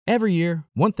Every year,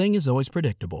 one thing is always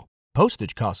predictable.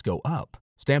 Postage costs go up.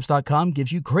 Stamps.com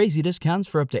gives you crazy discounts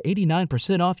for up to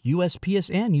 89% off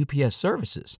USPS and UPS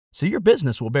services, so your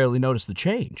business will barely notice the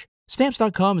change.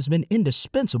 Stamps.com has been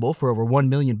indispensable for over 1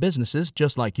 million businesses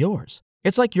just like yours.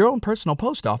 It's like your own personal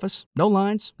post office. No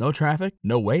lines, no traffic,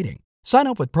 no waiting. Sign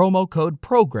up with promo code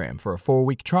PROGRAM for a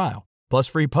 4-week trial, plus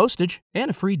free postage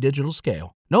and a free digital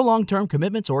scale. No long-term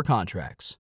commitments or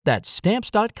contracts. That's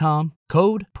Stamps.com,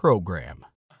 code PROGRAM.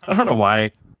 I don't know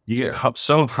why you get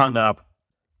so hung up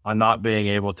on not being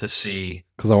able to see.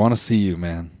 Because I want to see you,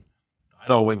 man. I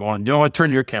don't want to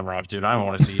turn your camera off, dude. I don't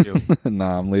want to see you.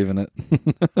 Nah, I'm leaving it.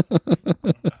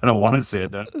 I don't want to see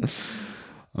it, dude.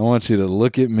 I want you to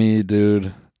look at me,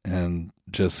 dude, and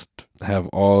just have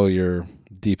all your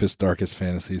deepest, darkest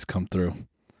fantasies come through.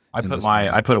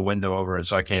 I put a window over it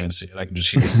so I can't even see it. I can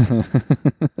just hear it.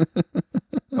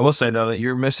 I will say, though, that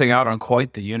you're missing out on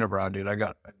quite the unibrow, dude. I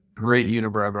got a great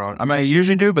unibrow growing. I mean, I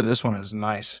usually do, but this one is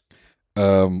nice.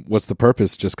 What's the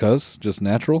purpose? Just cause? Just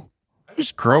natural? I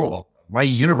just grow. My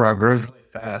unibrow grows really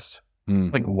fast.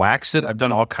 Like wax it. I've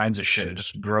done all kinds of shit. It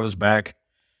just grows back.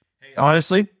 Hey,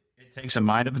 honestly, it takes a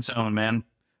mind of its own, man.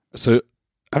 So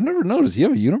I've never noticed. You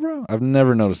have a unibrow? I've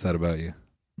never noticed that about you.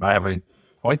 I have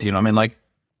quite the, I mean,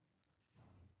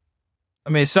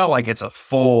 it's not like it's a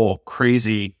full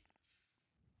crazy,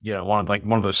 one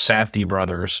of those Safdie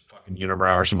brothers fucking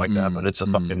unibrow or something like that, but it's a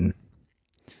fucking.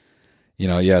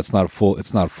 Yeah, it's not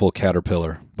a full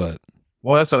caterpillar, but.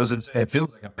 Well, that's what I was going to say. It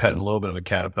feels like I'm petting a little bit of a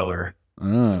caterpillar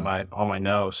on my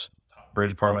nose, top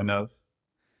bridge part of my nose.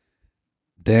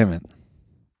 Damn it.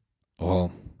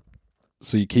 Well,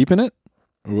 so you keeping it?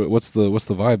 What's the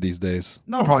vibe these days?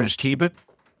 No, I'll probably just keep it.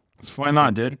 Why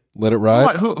not, dude? Let it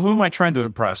ride? Who am I trying to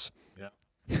impress?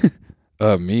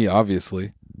 Yeah. Me,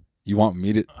 obviously. You want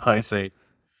me to? I say,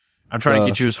 I'm trying to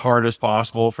get you as hard as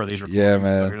possible for these recordings. Yeah,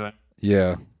 man.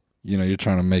 Yeah. You're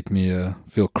trying to make me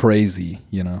feel crazy,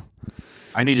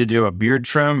 I need to do a beard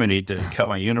trim. I need to cut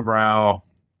my unibrow.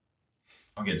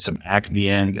 I'll get some acne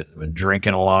in. I've been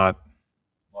drinking a lot.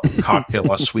 A lot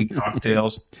of sweet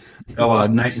cocktails. Got a lot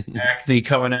of nice acne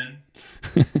coming in.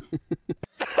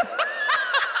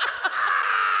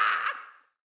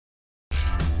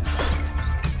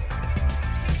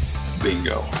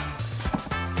 Bingo.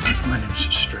 My name's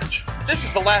just Stretch. This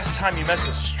is the last time you mess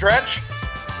with Stretch.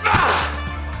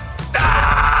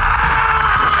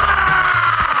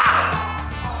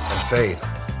 And fade.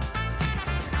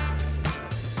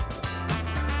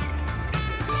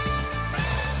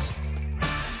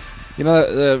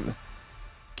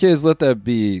 Kids, let that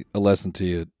be a lesson to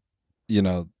you.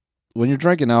 When you're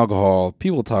drinking alcohol,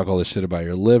 people talk all this shit about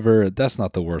your liver. That's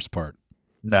not the worst part.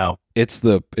 No. It's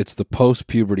the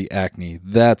post-puberty acne.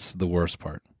 That's the worst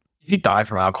part. If you die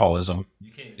from alcoholism,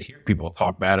 you can't even hear people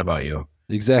talk bad about you.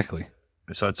 Exactly.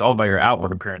 So it's all about your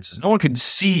outward appearances. No one can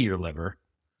see your liver.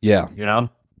 Yeah. It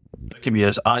can be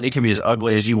as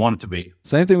ugly as you want it to be.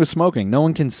 Same thing with smoking. No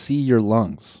one can see your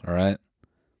lungs, all right?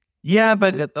 Yeah,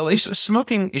 but at least with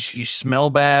smoking, you smell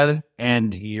bad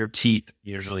and your teeth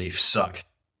usually suck.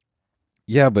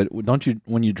 Yeah, but don't you,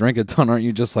 when you drink a ton, aren't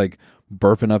you just like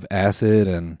burping up acid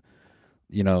and,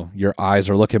 your eyes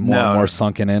are looking more and more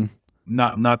sunken in?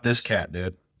 Not this cat,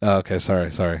 dude. Oh, okay, sorry.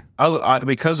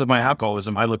 Because of my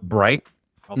alcoholism, I look bright.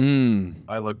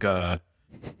 I look, what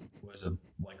is it,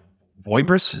 like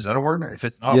voibrous? Is that a word? If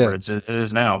it's not a word, it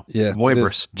is now. Yeah,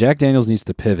 voibrous. Jack Daniels needs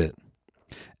to pivot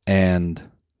and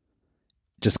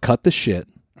just cut the shit,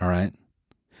 all right?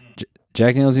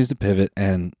 Jack Daniels needs to pivot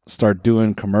and start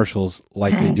doing commercials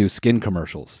like they do skin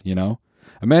commercials,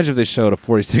 Imagine if they showed a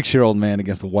 46-year-old man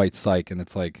against a white psych, and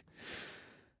it's like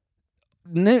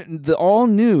the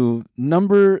all-new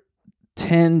number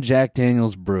 10 Jack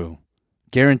Daniels brew,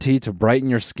 guaranteed to brighten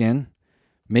your skin,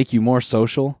 make you more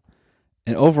social,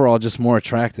 and overall just more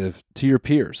attractive to your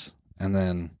peers. And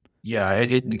then... Yeah,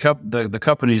 the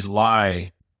companies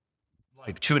lie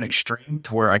like to an extreme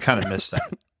to where I kind of miss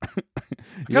that.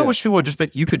 I wish people would just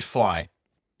you could fly.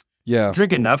 Yeah.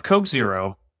 Drink enough Coke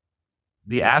Zero,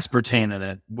 the aspartame in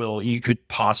it you could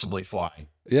possibly fly.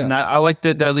 Yeah. And I like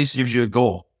that at least gives you a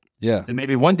goal. Yeah. And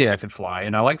maybe one day I could fly,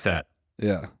 and I like that.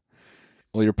 Yeah.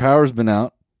 Well, your power's been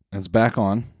out, and it's back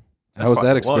on. How was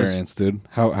that experience, dude?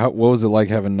 What was it like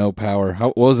having no power?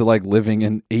 What was it like living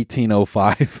in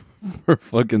 1805 for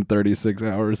fucking 36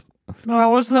 hours? No,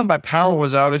 it wasn't that my power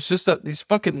was out. It's just that these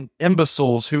fucking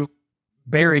imbeciles who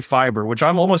bury fiber, which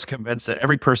I'm almost convinced that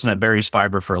every person that buries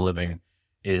fiber for a living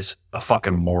is a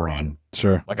fucking moron.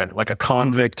 Sure. Like a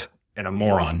convict and a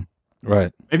moron.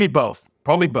 Right. Maybe both.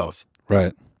 Probably both.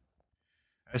 Right.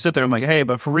 I sit there, I'm like, hey,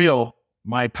 but for real,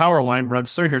 my power line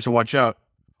runs through here, so watch out.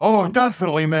 Oh,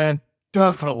 definitely, man.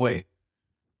 Definitely.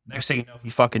 Next thing you know, he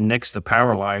fucking nicks the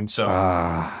power line. So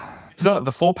it's not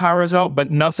the full power is out, but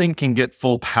nothing can get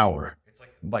full power. It's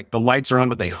like the lights are on,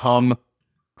 but they hum.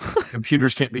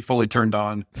 Computers can't be fully turned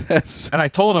on. Yes. And I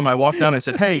told him, I walked down and I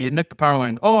said, hey, you nicked the power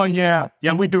line. Oh, yeah.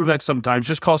 Yeah, we do that sometimes.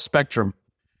 Just call Spectrum.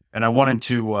 And I wanted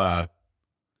to,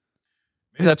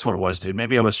 maybe that's what it was, dude.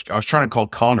 Maybe I was trying to call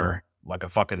Connor like a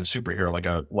fucking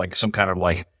superhero, like some kind of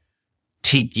like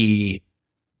tiki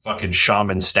fucking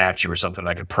shaman statue or something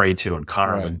I could pray to, and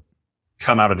Connor would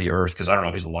come out of the earth, because I don't know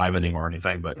if he's alive anymore or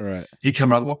anything, but he'd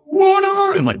come out of the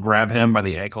water and like grab him by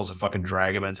the ankles and fucking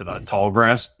drag him into the tall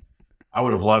grass. I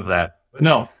would have loved that. But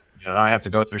no, I have to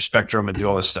go through Spectrum and do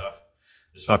all this stuff.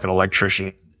 This fucking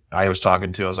electrician I was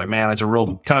talking to, I was like, man, it's a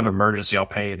real kind of emergency. I'll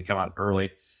pay you to come out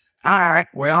early. All right,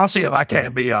 well, I'll see if I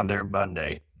can be on there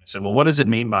Monday. I said, well, what does it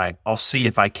mean by I'll see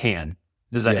if I can?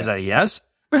 Is that a yes?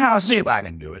 Well, I'll see if I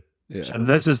can do it. Yeah. So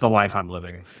this is the life I'm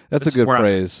living. That's a good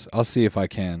phrase. I'll see if I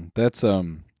can. That's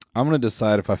I'm going to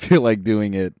decide if I feel like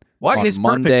doing it on it's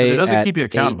Monday perfect, it doesn't at keep you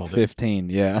accountable.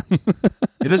 8:15. Yeah.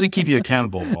 It doesn't keep you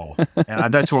accountable at all.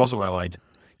 And that's also what I liked.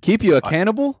 Keep you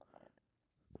accountable?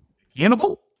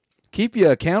 Cannibal? Keep you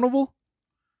accountable?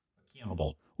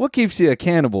 Cannibal. What keeps you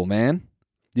accountable, man?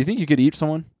 Do you think you could eat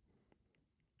someone?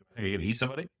 Are you going to eat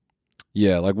somebody?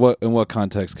 Yeah, like in what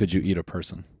context could you eat a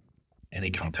person?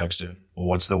 Any context, dude. Well,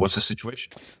 what's the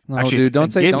situation? No, actually, dude,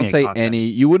 don't say any. Context.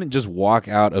 You wouldn't just walk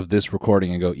out of this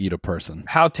recording and go eat a person.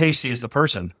 How tasty is the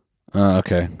person?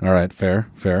 Okay. All right. Fair.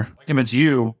 Like if it's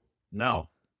you, no.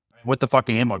 What the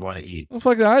fucking am I going to eat? What the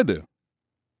fuck did I do?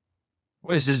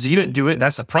 What is this? You didn't do it.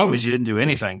 That's the problem, is you didn't do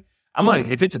anything. I'm like,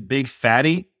 if it's a big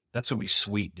fatty, that's going to be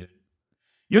sweet, dude.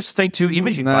 You have to think too,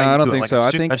 even if you I don't think so. I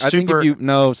think if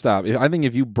you stop. I think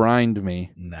if you brined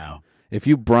me. No. If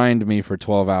you brined me for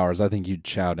 12 hours, I think you'd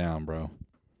chow down, bro.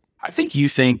 I think you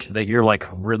think that you're like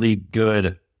really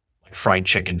good like fried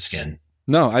chicken skin.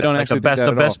 No, I don't like actually the best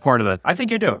think that best part of it. I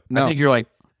think you do. No. I think you're like,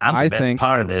 I'm the best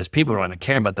part of this. People don't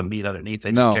care about the meat underneath.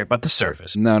 They just care about the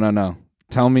surface. No.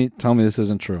 Tell me this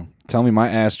isn't true. Tell me my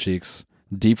ass cheeks,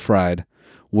 deep fried,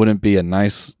 wouldn't be a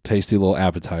nice, tasty little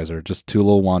appetizer. Just 2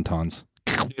 little wontons.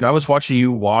 Dude, I was watching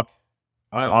you walk.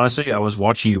 I was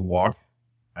watching you walk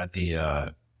at the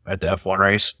F1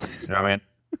 race. You know what I mean?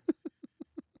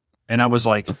 And I was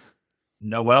like,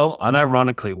 Noel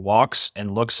unironically walks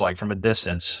and looks like, from a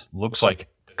distance,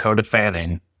 Dakota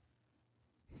Fanning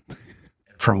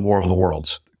from War of the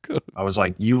Worlds. I was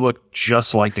like, you look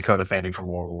just like Dakota Fanning from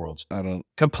War of the Worlds. I don't.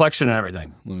 Complexion and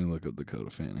everything. Let me look up Dakota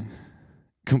Fanning.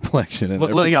 Complexion and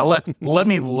everything. Yeah, let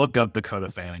me look up Dakota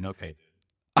Fanning. Okay,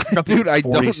 dude, I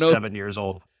don't know. 47 years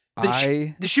old.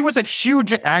 She was a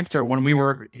huge actor when we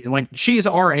were like, she is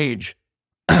our age.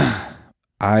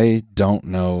 I don't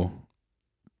know.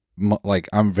 Like,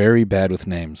 I'm very bad with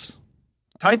names.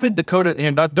 Type in Dakota,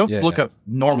 and don't look up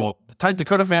normal. Type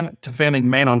Dakota Fanning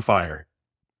Man on Fire.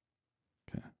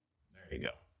 Okay. There you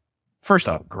go. First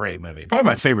off, great movie. Probably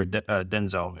my favorite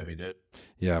Denzel movie, dude.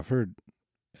 Yeah, I've heard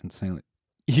insanely.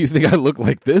 You think I look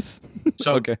like this?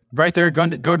 So okay. Right there,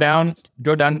 go down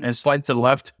and slide to the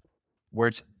left where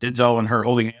it's Denzel and her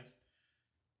holding hands.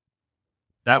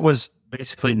 That was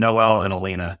basically Noel and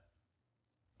Alina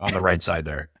on the right side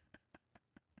there.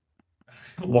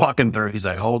 Walking through, he's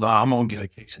like, hold on, I'm going to get a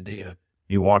quesadilla.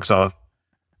 He walks off,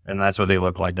 and that's what they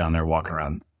look like down there walking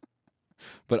around.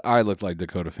 But I look like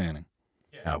Dakota Fanning.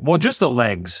 Yeah, well, just the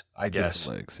legs, I guess. Just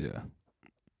the legs, yeah.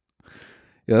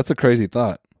 Yeah, that's a crazy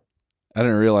thought. I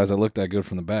didn't realize I looked that good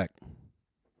from the back.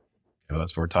 Yeah,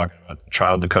 that's what we're talking about.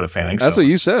 Child Dakota Fanning. That's what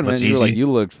you said, man. You were easy. like, you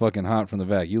looked fucking hot from the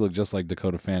back. You look just like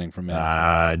Dakota Fanning from me.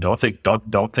 Don't think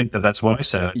that's what I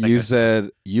said. You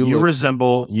said you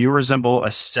resemble a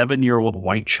 7-year-old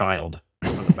white child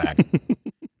from the back.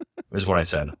 Is what I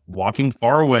said. Walking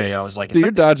far away, I was like, dude,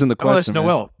 you're dodging the question. Oh, that's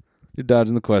Noel. You're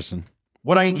dodging the question.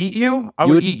 Would I eat you? I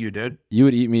would eat you, dude. You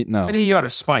would eat me? No. I'd eat you out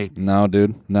of spite. No,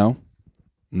 dude. No.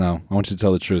 I want you to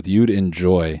tell the truth. You'd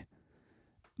enjoy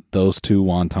those 2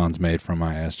 wontons made from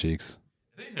my ass cheeks.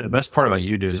 I think the best part about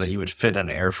you, dude, is that you would fit in an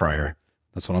air fryer.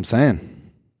 That's what I'm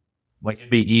saying. Like, it'd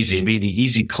be easy. It'd be the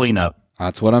easy cleanup.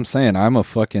 That's what I'm saying. I'm a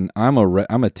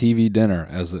TV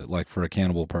dinner for a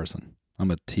cannibal person. I'm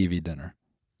a TV dinner.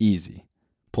 Easy.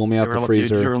 Pull me out the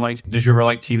freezer. Did you ever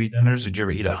like TV dinners? Did you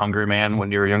ever eat a Hungry Man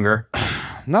when you were younger?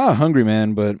 Not a Hungry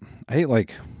Man, but I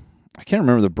ate I can't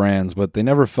remember the brands, but they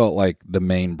never felt like the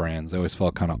main brands. They always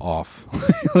felt kind of off.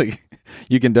 Like,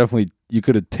 you could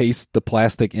have tasted the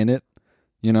plastic in it,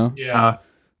 you know? Yeah.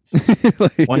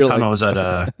 One time I was at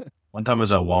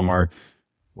Walmart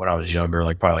when I was younger,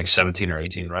 like probably like 17 or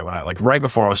 18, right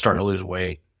before I was starting to lose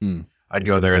weight. I I'd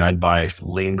go there and I'd buy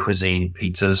lean cuisine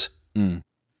pizzas. Mm.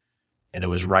 And it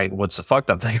was right. What's the fucked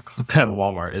up thing about that at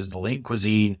Walmart is the lean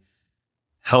cuisine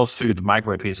health food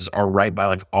microwave pizzas are right by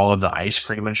like all of the ice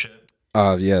cream and shit.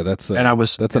 Yeah, that's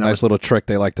a nice little trick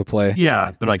they like to play.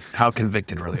 Yeah, but like, how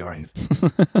convicted really are you?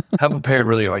 How prepared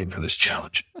really are you for this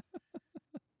challenge?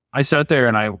 I sat there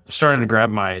and I started to grab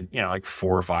my, like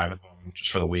 4 or 5 of them just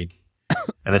for the week.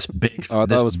 And this big,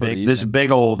 this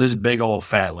big old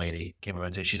fat lady came up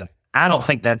and said, she's like, I don't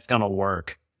think that's gonna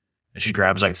work. And she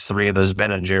grabs like 3 of those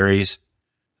Ben and Jerry's,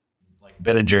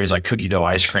 like cookie dough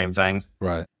ice cream things.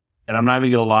 Right. And I'm not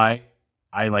even gonna lie,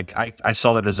 I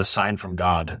saw that as a sign from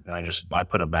God, and I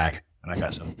put it back, and I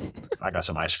got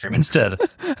some ice cream instead.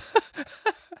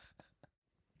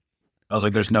 I was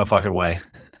like, "There's no fucking way."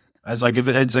 I was like, if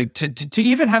it's like to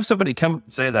even have somebody come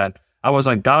say that, I was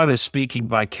like, God is speaking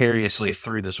vicariously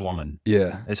through this woman.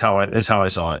 Yeah, is how I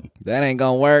saw it. That ain't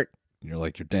gonna work. You're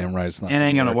like, you're damn right. It's not. It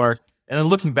ain't gonna work. And then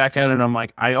looking back at it, I'm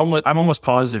like, I'm almost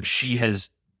positive she has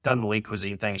done the lean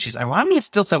cuisine thing. She's like, why am I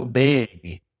still so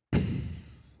big?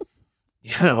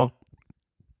 I'm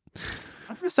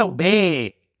so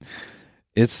big.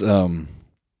 It's you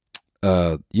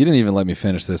didn't even let me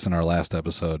finish this in our last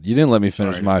episode. You didn't let me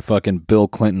finish my fucking Bill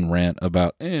Clinton rant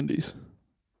about Andes.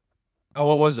 Oh,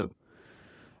 what was it?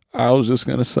 I was just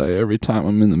gonna say, every time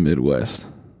I'm in the Midwest,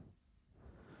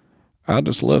 I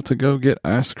just love to go get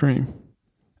ice cream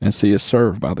and see it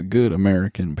served by the good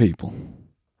American people.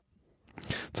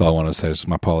 That's all I want to say. It's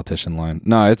my politician line.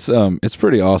 No, it's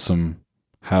pretty awesome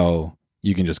how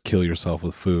you can just kill yourself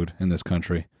with food in this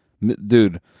country.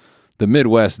 Dude, the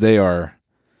Midwest,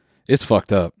 it's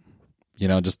fucked up.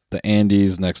 Just the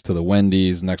Andes next to the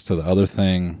Wendy's, next to the other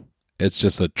thing. It's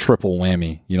just a triple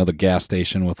whammy. The gas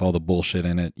station with all the bullshit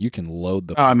in it. You can load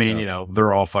the...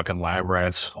 they're all fucking lab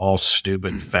rats, all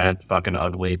stupid, fat, fucking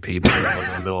ugly people in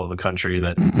the middle of the country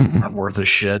that aren't worth a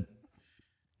shit.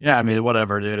 Yeah,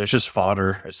 whatever, dude. It's just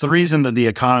fodder. It's the reason that the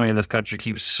economy in this country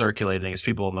keeps circulating is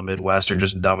people in the Midwest are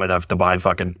just dumb enough to buy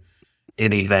fucking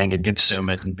anything and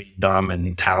consume it and be dumb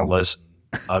and talentless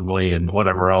and ugly and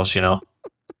whatever else,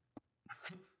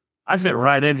 I fit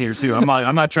right in here, too. I'm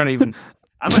not even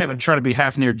trying to be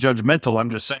half near judgmental.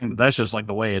 I'm just saying that's just like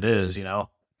the way it is,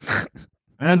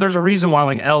 And there's a reason why,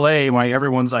 like, LA, why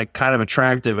everyone's like kind of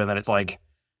attractive and then it's like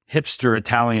hipster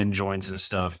Italian joints and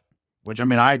stuff. Which, I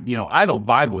don't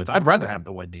vibe with. I'd rather have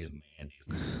the Wendy's than the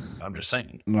Andes. I'm just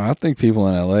saying. No, I think people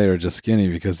in LA are just skinny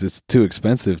because it's too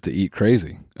expensive to eat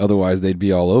crazy. Otherwise, they'd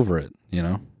be all over it,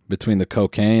 Between the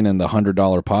cocaine and the $100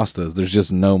 pastas, there's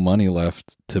just no money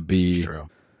left to be,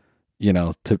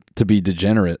 to be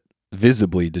degenerate,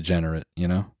 visibly degenerate,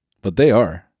 But they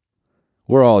are.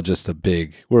 We're all just a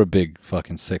big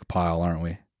fucking sick pile, aren't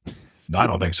we? No, I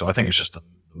don't think so. I think it's just the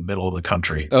middle of the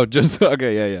country. Oh, just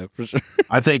okay, yeah, for sure.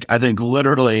 I think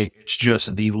literally it's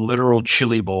just the literal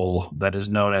chili bowl that is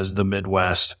known as the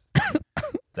Midwest.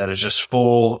 That is just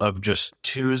full of just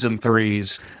 2s and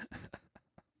 3s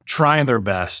trying their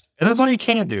best. And that's all you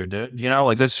can do, dude.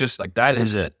 That's just like, that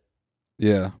is it.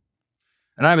 Yeah.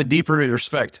 And I have a deeper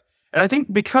respect. And I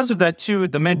think because of that too,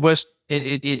 the Midwest,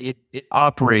 it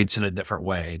operates in a different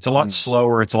way. It's a lot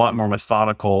slower. It's a lot more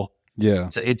methodical. Yeah.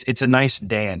 It's a nice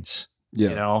dance.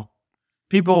 Yeah.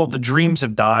 People, the dreams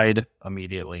have died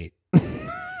immediately.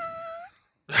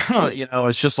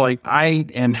 It's just like, I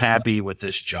am happy with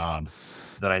this job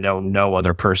that I know no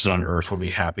other person on earth would be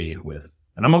happy with.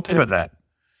 And I'm okay with that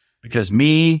because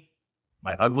me,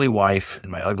 my ugly wife,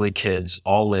 and my ugly kids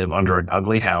all live under an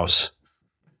ugly house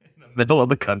in the middle of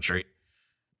the country.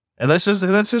 And that's just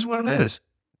what it is.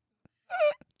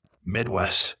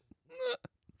 Midwest.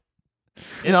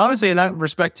 And honestly, in that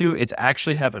respect too, it's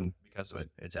actually heaven because of it.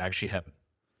 It's actually heaven.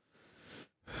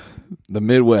 The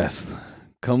Midwest.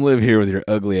 Come live here with your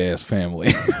ugly ass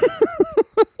family.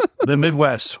 The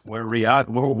Midwest, where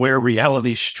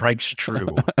reality strikes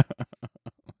true.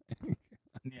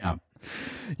 Yeah.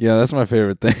 Yeah, that's my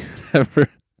favorite thing ever.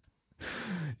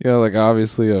 Like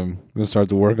obviously I'm gonna start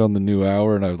to work on the new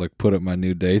hour and I like put up my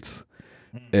new dates.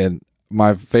 And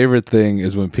my favorite thing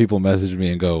is when people message me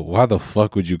and go, why the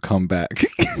fuck would you come back?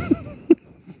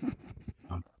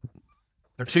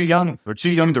 They're too young. They're too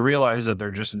young to realize that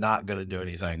they're just not going to do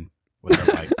anything with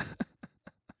their life.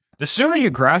 The sooner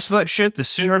you grasp that shit, the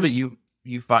sooner that you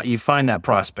find that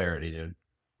prosperity, dude.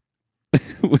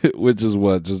 Which is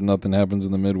what? Just nothing happens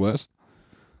in the Midwest?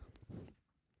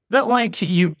 That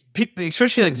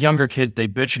especially like younger kids, they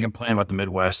bitch and complain about the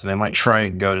Midwest and they might try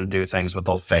and go to do things, but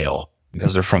they'll fail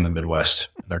because they're from the Midwest.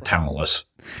 They're talentless.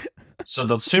 So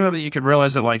the sooner that you can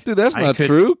realize that, like, dude, that's not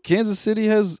true. Kansas City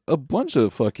has a bunch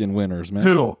of fucking winners, man.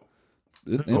 Who?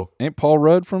 Ain't Paul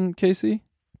Rudd from KC?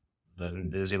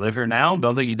 Does he live here now?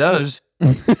 Don't think he does.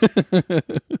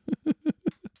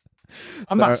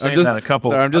 I'm not saying that a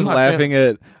couple. I'm laughing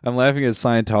at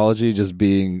Scientology just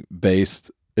being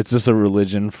based. It's just a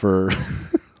religion for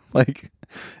like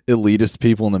elitist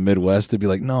people in the Midwest to be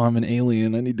like, no, I'm an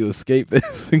alien. I need to escape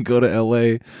this and go to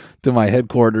LA to my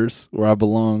headquarters where I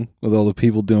belong with all the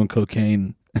people doing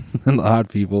cocaine and the hot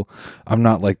people. I'm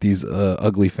not like these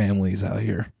ugly families out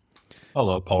here. I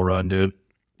love Paul Rudd, dude.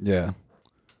 Yeah.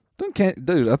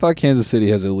 Dude, I thought Kansas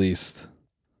City has at least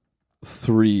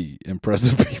 3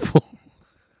 impressive people.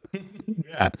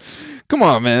 Yeah. Come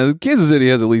on, man. Kansas City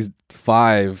has at least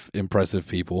 5 impressive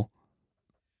people.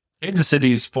 Kansas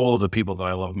City is full of the people that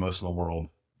I love most in the world.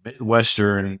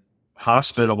 Midwestern,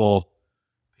 hospitable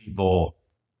people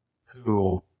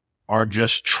who are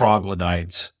just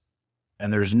troglodytes.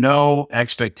 And there's no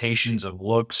expectations of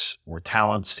looks or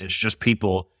talents. It's just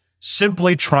people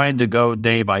simply trying to go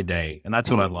day by day. And that's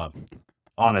what I love.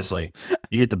 Honestly.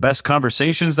 You get the best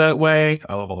conversations that way.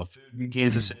 I love all the food in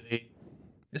Kansas City.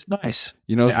 It's nice.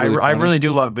 You know, I really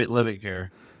do love living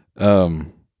here.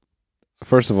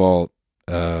 First of all,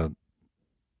 I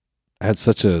had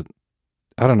such a,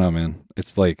 I don't know, man.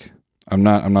 It's like, I'm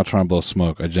not trying to blow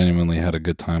smoke. I genuinely had a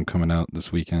good time coming out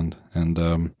this weekend. And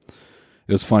it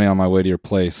was funny on my way to your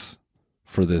place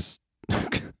for this,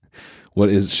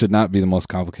 should not be the most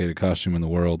complicated costume in the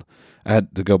world. I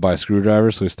had to go buy a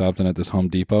screwdriver, so we stopped in at this Home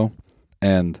Depot.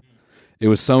 And it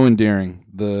was so endearing.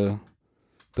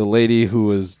 The lady who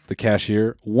was the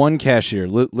cashier, one cashier,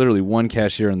 literally one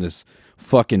cashier in this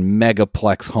fucking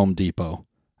megaplex Home Depot.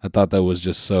 I thought that was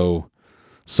just so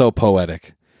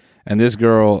poetic. And this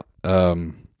girl, I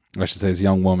should say this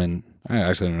young woman, I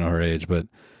actually don't know her age, but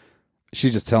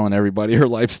she's just telling everybody her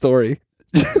life story.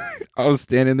 I was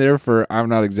standing there for, I'm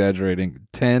not exaggerating,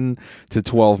 10 to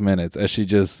 12 minutes as she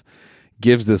just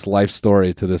gives this life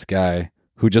story to this guy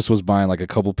who just was buying like a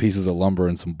couple pieces of lumber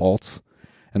and some bolts.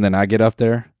 And then I get up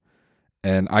there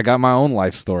and I got my own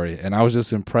life story. And I was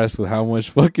just impressed with how much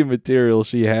fucking material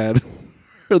she had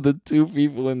for the 2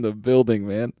 people in the building,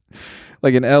 man.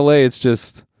 Like in LA, it's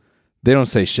just, they don't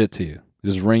say shit to you. They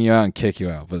just ring you out and kick you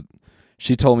out. But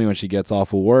she told me when she gets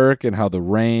off of work and how the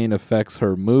rain affects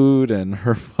her mood and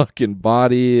her fucking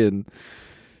body. And,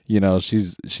 you know, she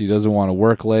doesn't want to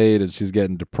work late and she's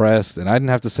getting depressed. And I didn't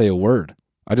have to say a word.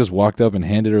 I just walked up and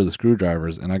handed her the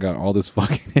screwdrivers and I got all this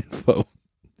fucking info.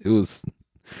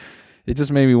 It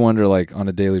just made me wonder, like, on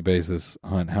a daily basis,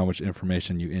 on how much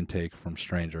information you intake from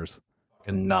strangers.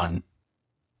 None.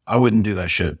 I wouldn't do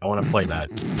that shit. I want to play that.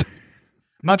 I'm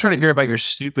not trying to hear about your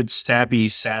stupid,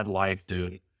 stabby, sad life,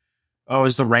 dude. Oh,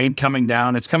 is the rain coming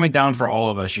down? It's coming down for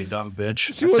all of us, you dumb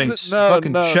bitch.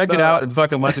 Check it out and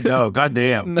fucking let it go. God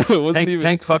damn. No, it wasn't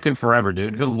Thank fucking forever,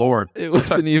 dude. Good Lord. It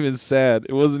wasn't even sad.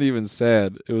 It wasn't even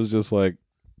sad. It was just like,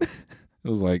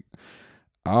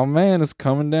 oh man, it's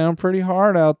coming down pretty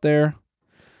hard out there.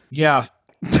 Yeah.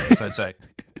 That's what I'd say.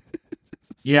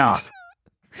 Yeah.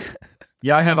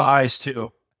 Yeah, I have eyes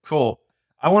too. Cool.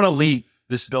 I want to leave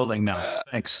this building now.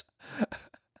 Thanks.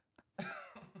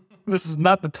 This is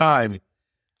not the time.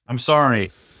 I'm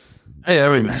sorry. Hey, I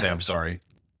wouldn't even say I'm sorry.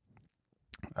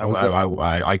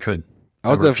 I could. I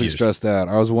was definitely stressed out.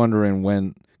 I was wondering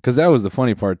when, because that was the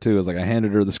funny part too. Is like I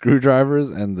handed her the screwdrivers,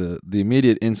 and the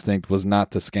immediate instinct was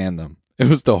not to scan them. It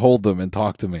was to hold them and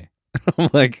talk to me. I'm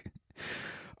like,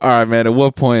 all right, man. At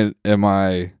what point am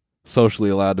I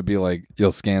socially allowed to be like,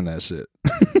 you'll scan that shit?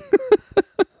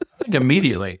 I think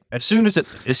immediately, as soon as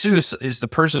the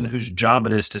person whose job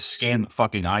it is to scan the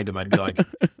fucking item, I'd be like,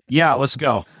 yeah, let's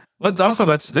go.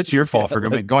 That's your fault for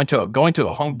going to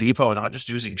a Home Depot and not just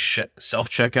using self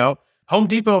checkout. Home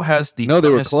Depot has the they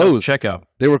were closed. Checkout.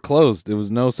 They were closed. There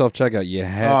was no self checkout. You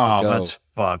had to go. That's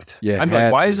fucked. Yeah, I'm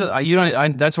like, why is it? You know,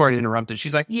 that's where I interrupted.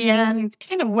 She's like, yeah, it's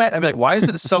kind of wet. I'm like, why is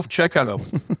it self checkout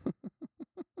open?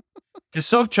 Because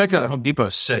self checkout at Home Depot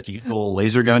is sick. You get the little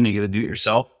laser gun. You get to do it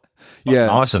yourself. Yeah,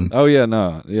 awesome. Oh yeah,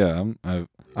 no, yeah.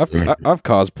 I've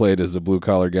cosplayed as a blue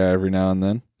collar guy every now and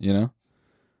then. You know,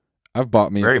 I've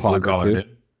bought me very a blue collar.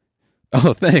 Dude.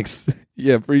 Oh, thanks.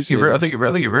 Yeah, appreciate it. I think you're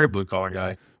a very blue collar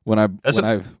guy. When I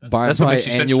buy my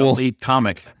annual lead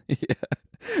comic. Yeah.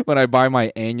 When I buy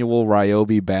my annual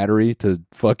Ryobi battery to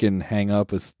fucking hang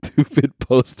up a stupid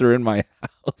poster in my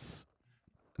house.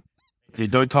 Dude,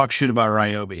 don't talk shit about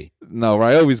Ryobi. No,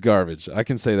 Ryobi's garbage. I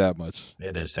can say that much.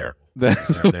 It is terrible.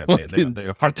 That's they're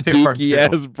geeky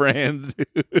ass brand,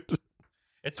 dude.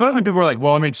 It's funny when people are like,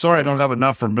 well, I mean, sorry, I don't have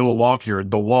enough for Milwaukee or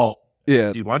DeWalt.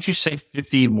 Yeah. Dude, why don't you say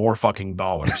 $50 more fucking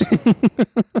dollars?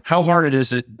 How hard it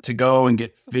is it to go and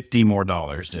get $50 more,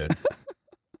 dude?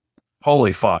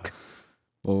 Holy fuck.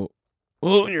 Well,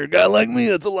 when you're a guy like me,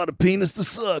 that's a lot of penis to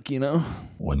suck, you know?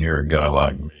 When you're a guy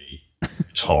like me,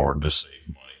 it's hard to save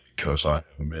money because I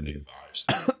have many advice.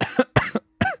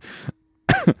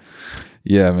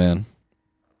 Yeah, man.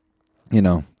 You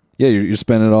know, yeah, you're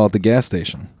spending it all at the gas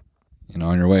station. You know,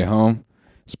 on your way home,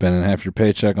 spending half your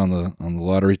paycheck on the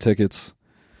lottery tickets,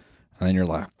 and then you're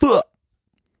like, "Fuck!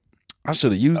 I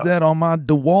should have used that on my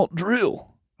DeWalt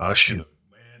drill." I should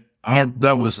have,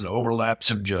 that was an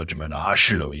overlapse of judgment. I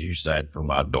should have used that for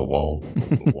my DeWalt.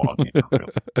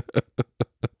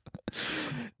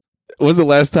 When's the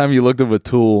last time you looked up a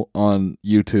tool on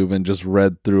YouTube and just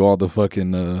read through all the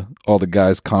fucking all the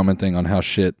guys commenting on how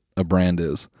shit a brand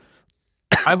is?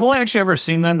 I've only actually ever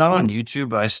seen that, not on YouTube,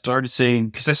 but I started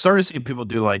seeing people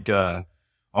do like, on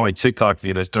my TikTok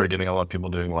feed, I started getting a lot of people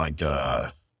doing like,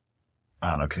 I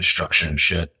don't know, construction and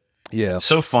shit. Yeah. It's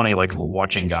so funny, like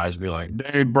watching guys be like,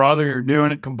 "Dude, brother, you're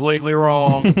doing it completely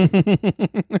wrong."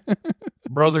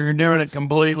 Brother, you're doing it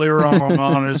completely wrong,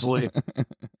 honestly.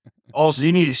 Also,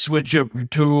 you need to switch up your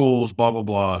tools, blah, blah,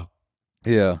 blah.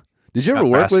 Yeah. Did you ever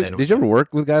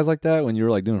work with guys like that when you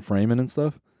were like doing framing and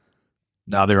stuff?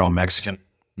 Now they're all Mexican.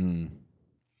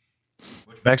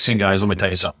 Which Mexican guys, let me tell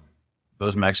you something.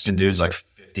 Those Mexican dudes, like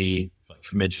 50, like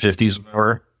mid-50s or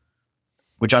whatever,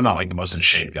 which I'm not like the most in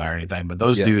shape guy or anything, but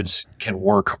those dudes can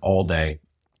work all day.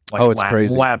 Like it's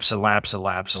crazy. Laps and laps and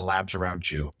laps and laps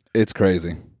around you. It's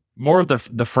crazy. More of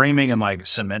the framing and like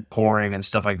cement pouring and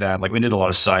stuff like that. Like we did a lot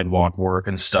of sidewalk work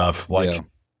and stuff. Like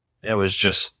it was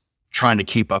just trying to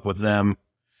keep up with them.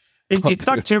 It's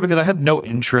not too because I had no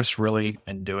interest really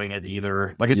in doing it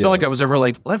either. Like it's not like I was ever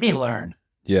like, let me learn.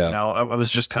 Yeah. You know, I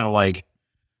was just kind of like,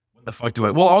 what the fuck do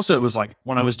I? Well, also it was like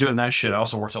when I was doing that shit, I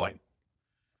also worked at like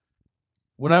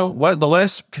the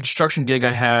last construction gig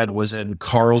I had was in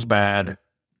Carlsbad,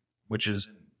 which is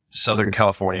in Southern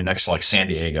California, next to like San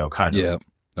Diego, kind of. Yeah.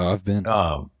 Oh, I've been.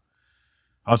 I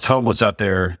was homeless out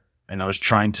there, and I was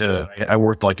trying to. I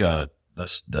worked like the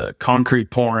concrete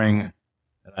pouring.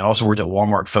 And I also worked at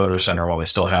Walmart Photo Center while they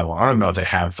still had one. I don't know if they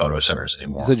have photo centers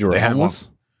anymore. You said you were homeless?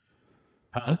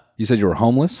 Huh? You said you were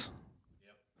homeless?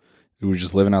 Yep. You were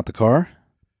just living out the car?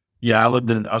 Yeah, I lived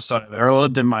in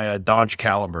my Dodge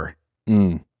Caliber.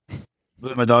 Lived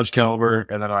in my Dodge Caliber,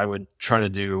 and then I would try to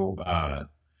do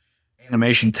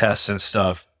animation tests and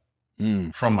stuff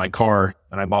from my car.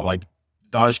 And I bought like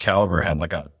Dodge Caliber had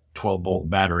like a 12-volt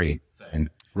battery thing.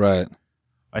 Right.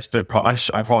 I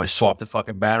probably swapped the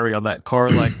fucking battery on that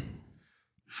car like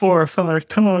 4 or 5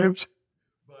 times.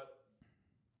 But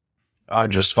I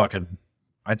just fucking,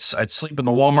 I'd sleep in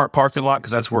the Walmart parking lot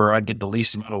because that's where I'd get the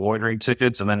least amount of loitering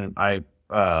tickets. And then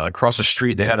across the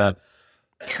street, they had an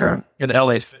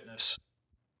LA Fitness.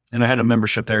 And I had a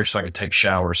membership there so I could take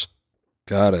showers.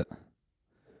 Got it.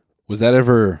 Was that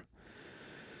ever,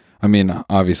 I mean,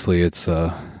 obviously it's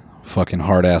a fucking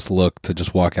hard ass look to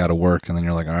just walk out of work and then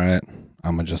you're like, all right,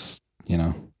 I'm going to just, I'm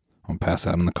going to pass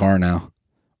out in the car now.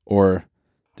 Or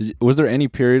was there any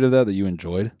period of that you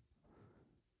enjoyed?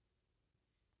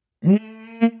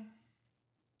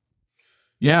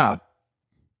 Yeah.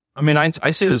 I mean,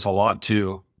 I say this a lot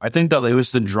too. I think that it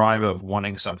was the drive of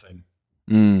wanting something.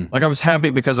 Like I was happy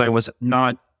because I was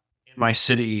not in my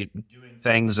city doing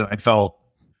things that I felt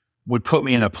would put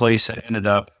me in a place that ended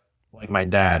up like my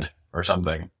dad or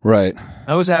something. Right.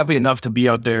 I was happy enough to be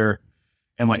out there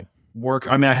and like work.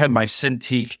 I mean, I had my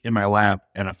Cintiq in my lap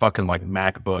and a fucking like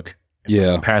MacBook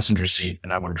in the passenger seat,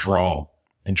 and I would draw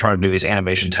and try to do these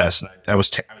animation tests. And I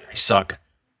suck,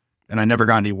 and I never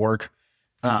got any work.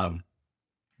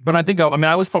 But I think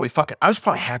I was probably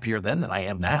happier then than I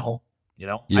am now.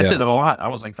 I said that a lot. I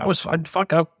was like, I'd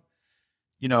fuck up.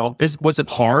 Was it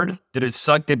hard? Did it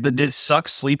suck? Did it suck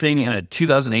sleeping in a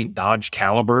 2008 Dodge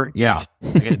Caliber? Yeah,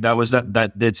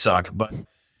 that did suck. But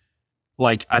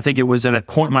like, I think it was at a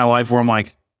point in my life where I'm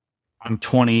like, I'm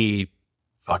 20.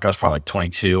 Fuck, I was probably like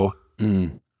 22.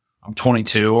 I'm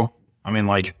 22. I mean,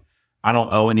 like, I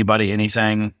don't owe anybody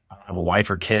anything. I don't have a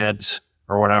wife or kids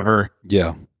or whatever.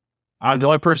 Yeah. The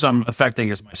only person I'm affecting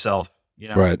is myself.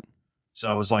 Right. So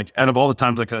I was like, out of all the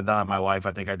times I could have done it in my life,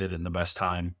 I think I did it in the best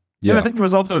time. Yeah. And I think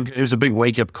it was a big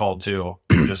wake up call too.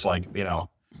 Just like, you're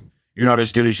not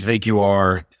as good as you think you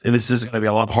are. And this is going to be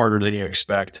a lot harder than you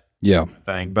expect. Yeah.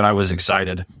 Thing. But I was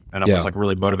excited and I was like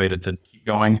really motivated to keep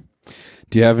going.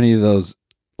 Do you have any of those,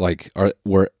 like, are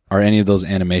any of those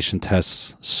animation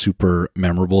tests super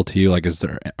memorable to you? Like,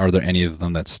 are there any of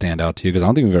them that stand out to you? Because I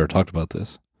don't think we've ever talked about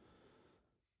this.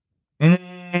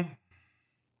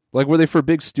 Like, were they for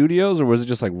big studios or was it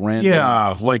just like random?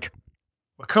 Yeah, like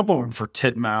a couple of them for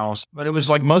Titmouse, but it was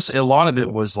like a lot of it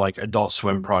was like Adult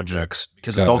Swim projects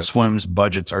because Adult Swim's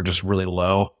budgets are just really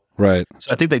low. Right.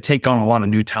 So I think they take on a lot of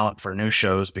new talent for new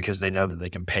shows because they know that they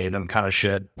can pay them kind of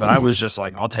shit. But I was just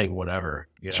like, I'll take whatever.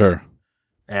 You know? Sure.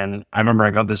 And I remember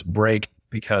I got this break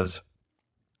because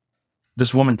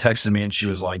this woman texted me and she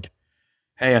was like,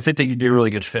 hey, I think that you'd be a really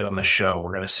good fit on the show.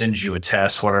 We're going to send you a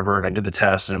test, whatever. And I did the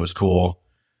test and it was cool.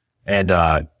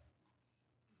 And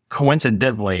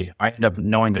coincidentally, I ended up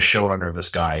knowing the showrunner of this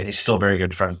guy. And he's still very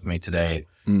good friends with me today.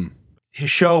 His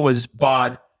show was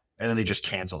bought and then they just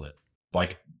canceled it.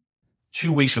 Like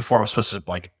 2 weeks before I was supposed to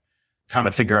like kind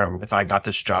of figure out if I got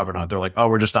this job or not. They're like, oh,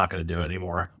 we're just not going to do it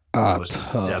anymore. I was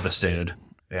devastated.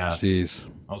 Yeah. Jeez.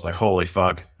 I was like, holy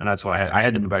fuck. And that's why I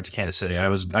had to move back to Kansas City. I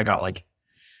think I got like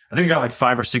 $5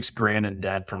 or $6 grand in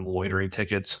debt from loitering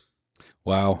tickets.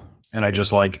 Wow. And I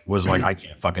just like was like, I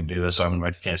can't fucking do this. So I'm moving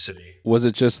back to Kansas City. Was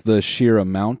it just the sheer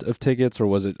amount of tickets or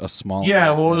was it a small?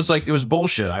 Yeah. Well, it was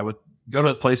bullshit. I would go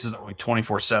to places that were like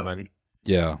 24/7.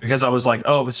 Yeah. Because I was like,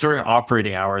 oh, if it's during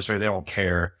operating hours, right, they don't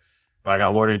care. But I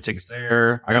got loitering tickets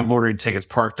there. I got loitering tickets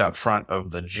parked out front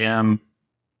of the gym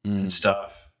and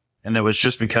stuff. And it was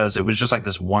just because it was just like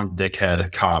this one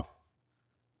dickhead cop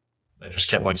that just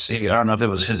kept like, see, I don't know if it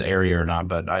was his area or not,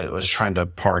 but I was trying to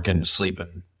park and sleep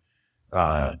in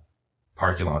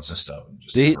parking lots and stuff.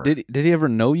 Did he ever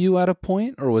know you at a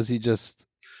point or was he just?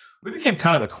 We became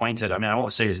kind of acquainted. I mean, I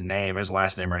won't say his name, his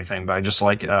last name or anything, but I just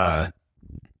like,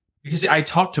 because I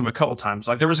talked to him a couple times.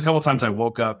 Like there was a couple times I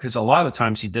woke up because a lot of the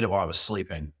times he did it while I was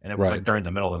sleeping, and it was like during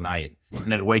the middle of the night,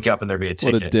 and then wake up and there'd be a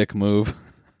ticket. What a dick move!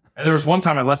 And there was one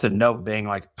time I left a note being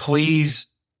like,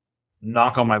 "Please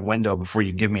knock on my window before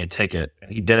you give me a ticket."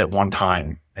 And he did it one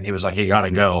time, and he was like, "You gotta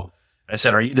go." And I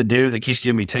said, "Are you the dude that keeps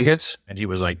giving me tickets?" And he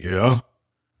was like, "Yeah."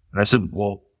 And I said,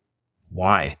 "Well,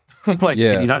 why? Like,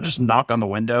 can you not just knock on the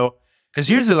window?" Because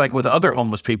usually, like with other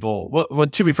homeless people, well,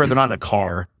 to be fair, they're not in a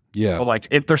car. Yeah. But like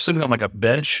if they're sitting on like a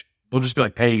bench, they'll just be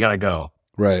like, hey, you gotta go.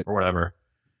 Right. Or whatever.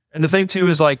 And the thing too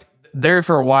is like there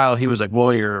for a while he was like,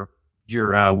 well, your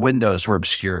windows were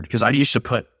obscured. Because I used to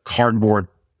put cardboard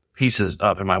pieces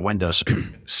up in my windows so people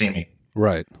could see me.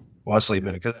 Right. While I was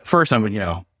sleeping. Because at first I would,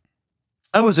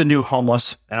 I was a new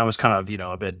homeless and I was kind of,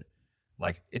 a bit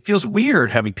like it feels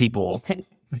weird having people be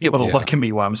able to look at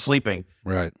me while I'm sleeping.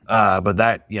 Right. But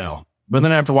that, but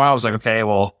then after a while I was like, okay,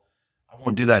 well, I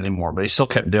won't do that anymore, but he still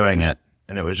kept doing it.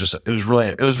 And it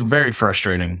was very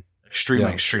frustrating.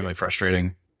 Extremely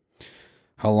frustrating.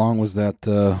 How long was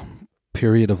that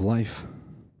period of life?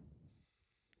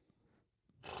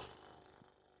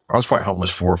 I was probably homeless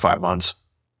 4 or 5 months.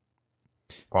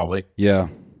 Probably. Yeah.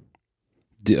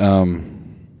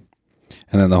 And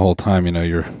then the whole time,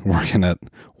 you're working at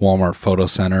Walmart Photo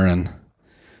Center and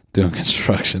doing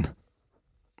construction.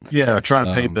 Yeah, trying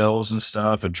to pay bills and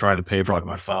stuff and trying to pay for like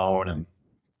my phone. And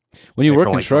when you work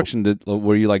construction,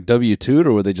 were you like W-2'd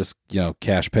or were they just,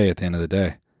 cash pay at the end of the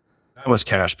day? That was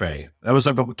cash pay. That was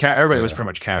everybody was pretty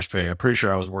much cash pay. I'm pretty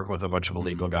sure I was working with a bunch of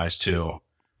illegal guys too.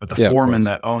 But the foreman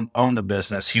that owned the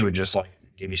business, he would just like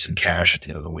give you some cash at the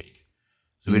end of the week.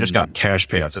 So we just got cash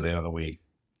payouts at the end of the week.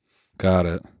 Got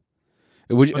it.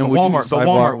 The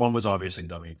Walmart one was obviously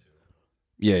W-2.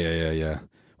 Yeah.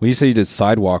 When you say you did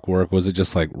sidewalk work, was it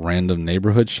just like random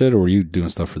neighborhood shit, or were you doing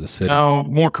stuff for the city? No,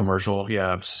 more commercial.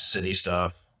 Yeah, city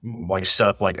stuff,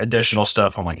 like additional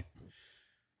stuff. I'm like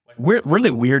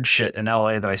really weird shit in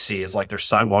LA that I see is like there's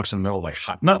sidewalks in the middle of like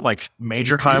not like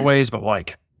major highways, but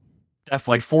like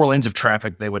 4 lanes of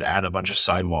traffic. They would add a bunch of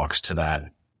sidewalks to that. I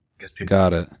guess people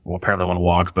got it. Well, apparently want to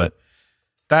walk, but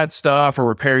that stuff or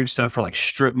repairing stuff for like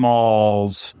strip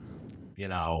malls,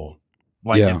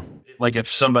 like if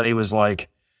somebody was like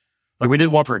we did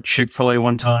one for a Chick-fil-A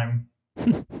one time.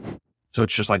 So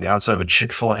it's just like the outside of a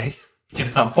Chick-fil-A,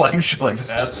 like shit like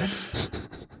that.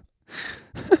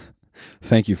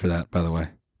 Thank you for that, by the way.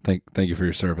 Thank you for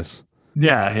your service.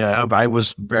 Yeah. I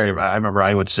remember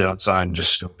I would sit outside and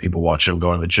just people watch them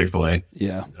going to the Chick-fil-A.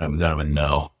 Yeah. I don't even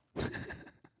know.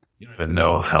 You don't even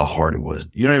know how hard it was.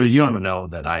 You don't even know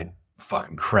that I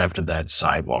fucking crafted that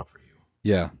sidewalk for you.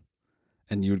 Yeah.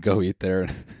 And you would go eat there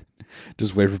and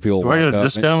just wait for people to walk up. Do I get a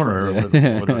discount or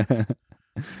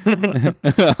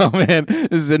oh man,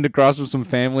 this is sitting across from some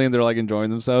family and they're like enjoying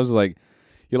themselves. Like,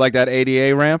 you like that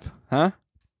ADA ramp, huh?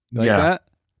 You like that?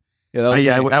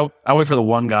 Yeah, I wait for the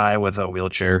one guy with a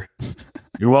wheelchair.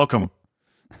 You're welcome.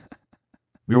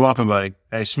 You're welcome, buddy.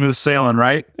 Hey, smooth sailing,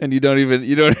 right? And you don't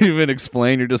even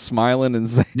explain. You're just smiling and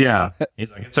saying, yeah. He's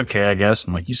like, it's okay, I guess.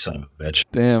 I'm like, you son of a bitch.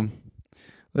 Damn,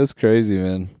 that's crazy,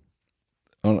 man.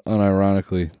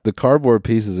 Unironically, the cardboard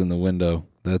pieces in the window.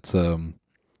 That's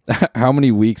how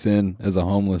many weeks in as a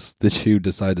homeless did you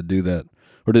decide to do that,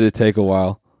 or did it take a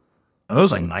while? It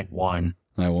was like night one.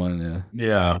 Yeah.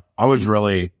 Yeah, I was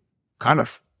really kind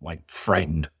of like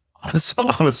frightened.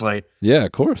 Honestly, Yeah,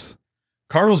 of course.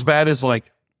 Carlsbad is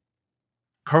like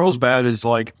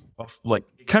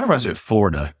it kind of reminds me of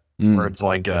Florida, where it's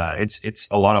like it's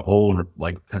a lot of old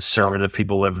like conservative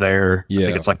people live there. I Yeah.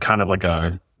 think it's like kind of like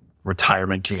a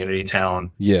retirement community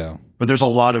town. Yeah. But there's a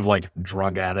lot of like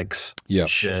drug addicts, Yeah. and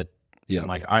shit. Yeah. And,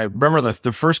 like I remember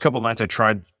the first couple of nights I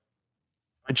tried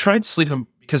sleeping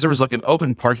because there was like an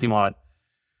open parking lot.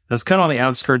 It was kind of on the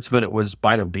outskirts, but it was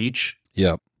by the beach.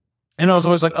 Yeah. And I was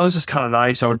always like, oh, this is kind of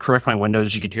nice. I would correct my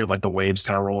windows. You could hear like the waves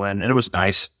kind of roll in, and it was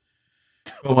nice.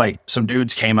 But like some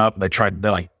dudes came up, they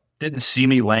like didn't see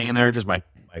me laying in there because my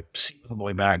seat was on the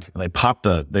way back, and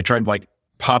they tried like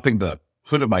popping the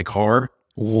hood of my car,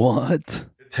 What?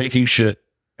 taking shit,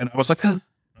 and I was like, huh.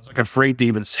 I was like a freight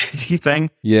demon safety thing.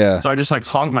 Yeah. So I just like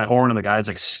honked my horn, and the guys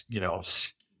like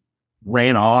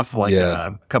ran off like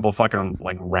a couple of fucking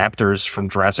like raptors from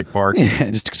Jurassic Park. Yeah.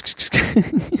 Just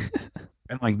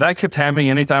And like that kept happening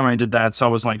anytime I did that. So I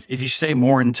was like, if you stay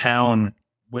more in town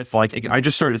with like, I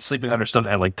just started sleeping under stuff that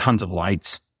had like tons of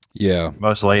lights, yeah.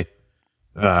 mostly.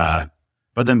 But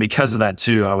then because of that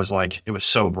too, I was like, it was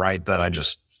so bright that I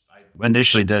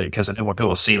initially did it because I didn't want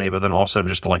people to see me, but then also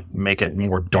just to like make it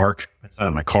more dark inside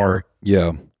of my car.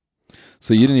 Yeah.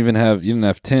 So you didn't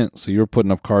have tent, so you were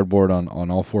putting up cardboard on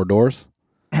all four doors?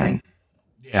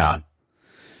 Yeah.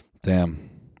 Damn.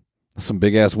 Some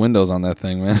big ass windows on that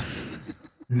thing, man.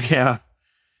 Yeah.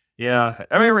 Yeah.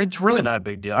 I mean, it's really not a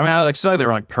big deal. I mean, it's not like they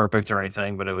were like perfect or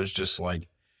anything, but it was just like,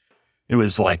 I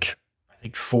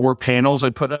think 4 panels I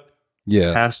put up.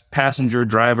 Yeah. Passenger,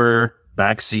 driver,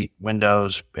 back seat,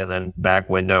 windows, and then back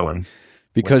window. And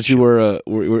Because you were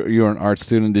an art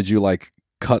student, did you like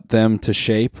cut them to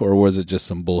shape, or was it just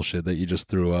some bullshit that you just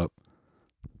threw up?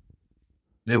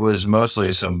 it was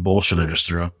mostly some bullshit I just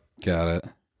threw up. Got it.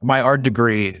 My art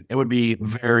degree, it would be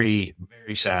very,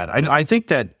 very sad. I think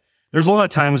that there's a lot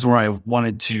of times where I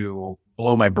wanted to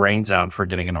blow my brains out for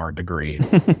getting an art degree.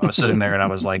 I was sitting there and I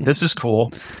was like, this is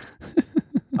cool.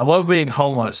 I love being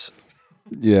homeless.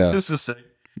 Yeah. This is sick.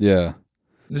 Yeah.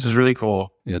 This is really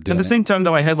cool. Yeah. At the same time,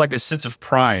 though, I had like a sense of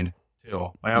pride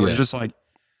too. Like, I was just like,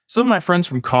 some of my friends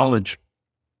from college,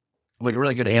 like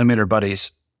really good animator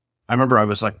buddies. I remember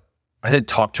I had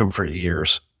talked to them for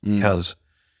years because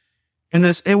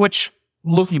which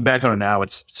looking back on it now,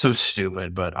 it's so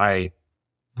stupid, but I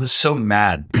was so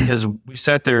mad because we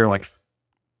sat there like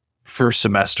first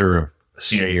semester of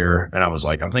senior year, and I was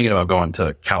like, I'm thinking about going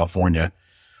to California.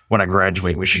 When I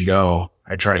graduate, we should go.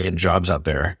 I try to get jobs out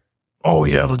there. Oh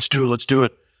yeah, let's do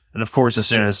it. And of course, as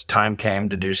soon as time came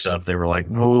to do stuff, they were like,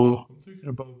 "Oh, I'm thinking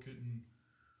about getting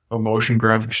a motion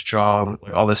graphics job,"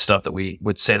 like all this stuff that we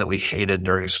would say that we hated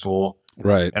during school.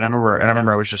 Right. And I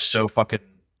remember I was just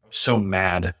so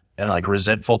mad and like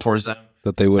resentful towards them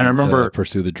That they wouldn't And I remember-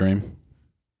 pursue the dream.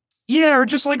 Yeah, or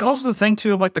just like also the thing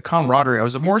too of like the camaraderie. I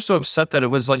was more so upset that it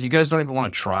was like you guys don't even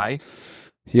want to try.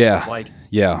 Yeah. Like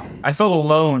Yeah. I felt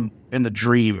alone in the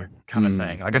dream kind of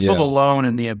thing. Like I felt alone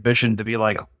in the ambition to be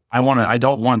like, I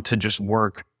don't want to just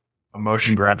work a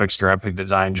motion graphics, graphic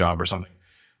design job or something,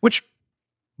 which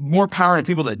more power to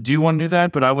people that do want to do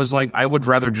that. But I was like, I would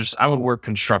work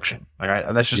construction.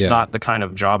 Like that's just not the kind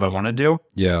of job I want to do.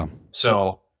 Yeah.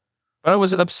 So, but I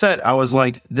was upset. I was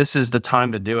like, this is the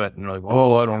time to do it. And they're like,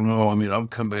 oh, I don't know. I mean, I'm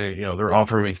coming, they're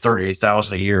offering me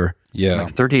 $38,000 a year. Yeah.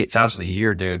 Like $38,000 a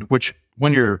year, dude, which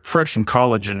when you're fresh from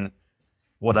college and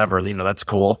whatever, that's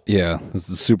cool. Yeah. This is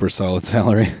a super solid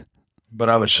salary. But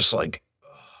I was just like,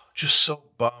 just so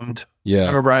bummed. Yeah.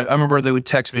 I remember they would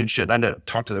text me and shit. And I had to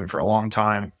talk to them for a long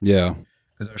time Yeah.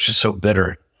 because I was just so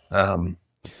bitter.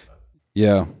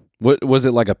 Yeah. What was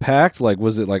it like a pact? Like,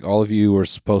 was it like all of you were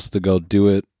supposed to go do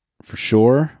it for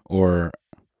sure? Or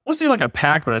It wasn't like a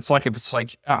pact, but it's like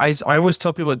I always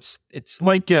tell people it's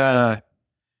like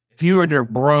if you and your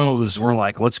bros were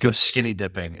like, let's go skinny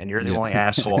dipping, and you're the only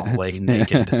asshole like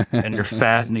naked, and you're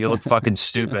fat and you look fucking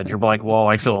stupid. You're like, well,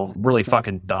 I feel really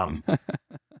fucking dumb.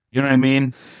 You know what I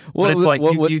mean? But it's like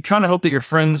you kind of hope that your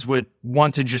friends would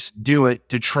want to just do it,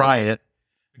 to try it,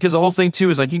 because the whole thing too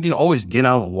is like you can always get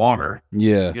out of the water.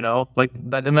 yeah. Like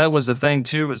that, and that was the thing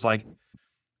too. Is like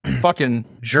fucking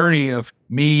journey of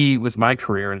me with my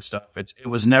career and stuff. It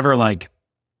was never like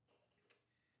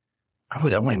I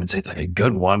won't even say it's like a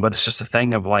good one, but it's just a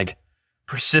thing of like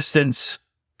persistence,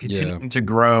 continuing to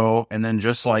grow, and then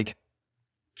just like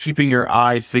keeping your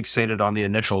eye fixated on the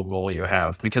initial goal you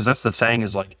have. Because that's the thing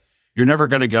is like you're never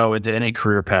going to go into any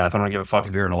career path. I don't give a fuck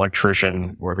if you're an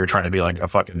electrician or if you're trying to be like a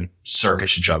fucking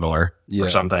circus juggler or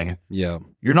something. Yeah.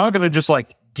 You're not going to just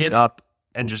like get up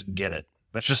and just get it.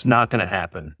 That's just not going to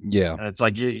happen. Yeah. And it's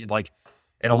like,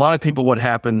 and a lot of people, what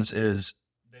happens is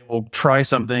they will try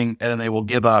something and then they will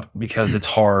give up because it's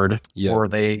hard or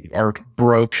they are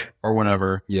broke or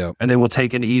whatever. Yeah. And they will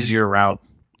take an easier route.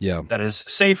 Yeah. That is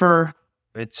safer.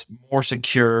 It's more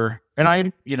secure. And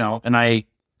I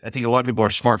think a lot of people are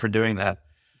smart for doing that.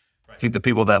 I think the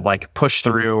people that like push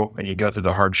through and you go through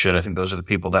the hard shit, I think those are the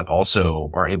people that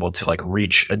also are able to like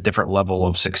reach a different level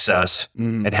of success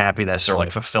and happiness or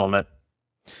like fulfillment,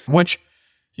 which,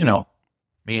 you know,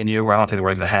 me and you, I don't think we're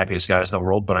like the happiest guys in the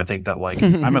world, but I think that like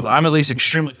I'm at least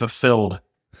extremely fulfilled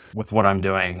with what I'm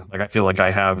doing. Like I feel like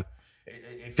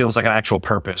it feels like an actual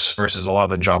purpose versus a lot of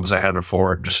the jobs I had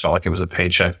before. It just felt like it was a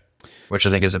paycheck, which I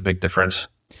think is a big difference.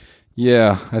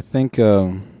 Yeah, I think,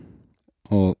 first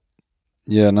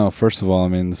of all, I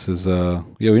mean, this is, we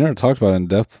never talked about it in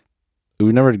depth.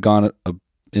 We've never gone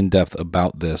in depth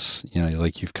about this, you know,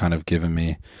 like you've kind of given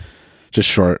me just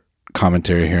short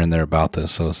commentary here and there about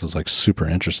this. So this is like super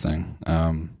interesting.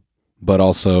 But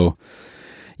also,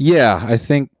 yeah, I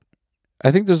think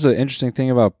there's an interesting thing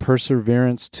about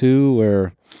perseverance too,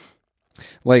 where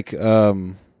like,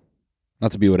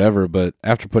 not to be whatever, but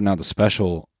after putting out the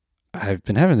special, I've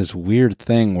been having this weird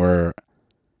thing where,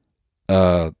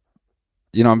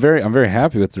 you know, I'm very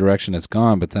happy with the direction it's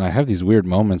gone, but then I have these weird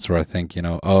moments where I think, you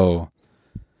know, oh,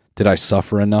 did I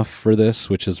suffer enough for this?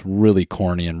 Which is really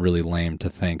corny and really lame to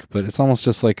think, but it's almost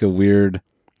just like a weird,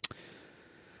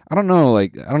 I don't know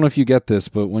if you get this,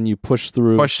 but when you push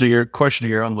through... Question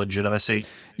your own legitimacy.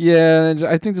 Yeah,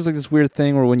 I think there's like this weird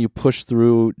thing where when you push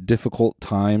through difficult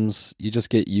times, you just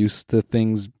get used to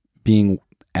things being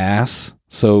ass.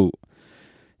 So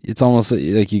it's almost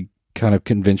like you kind of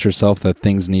convince yourself that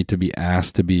things need to be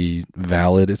asked to be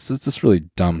valid. It's this really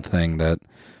dumb thing that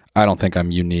I don't think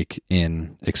I'm unique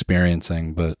in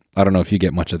experiencing, but I don't know if you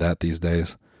get much of that these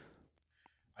days.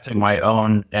 I think my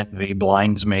own envy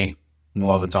blinds me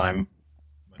all the time.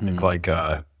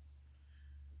 I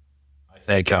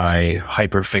think I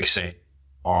hyperfixate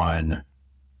on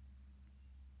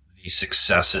the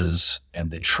successes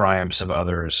and the triumphs of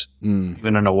others,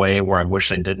 even in a way where I wish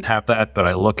they didn't have that, but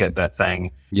I look at that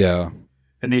thing. Yeah.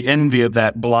 And the envy of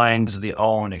that blinds the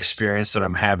own experience that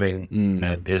I'm having.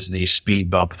 It is the speed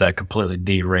bump that completely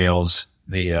derails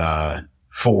the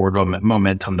forward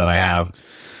momentum that I have.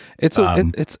 I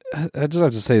just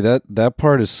have to say that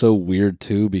part is so weird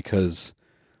too, because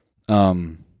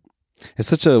it's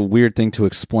such a weird thing to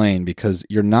explain, because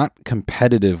you're not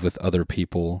competitive with other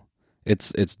people.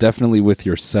 It's definitely with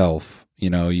yourself.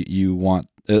 You know, you want,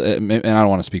 and I don't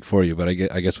want to speak for you, but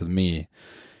I guess with me,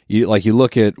 you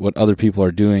look at what other people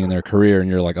are doing in their career and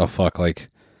you're like, oh fuck, like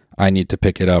I need to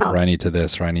pick it up, or I need to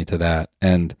this, or I need to that.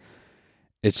 And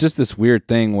it's just this weird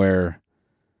thing where,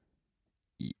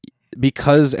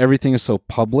 because everything is so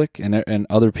public and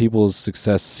other people's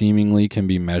success seemingly can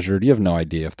be measured, you have no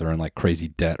idea if they're in like crazy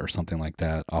debt or something like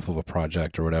that off of a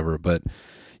project or whatever. But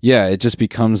yeah, it just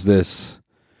becomes this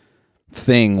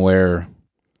thing where,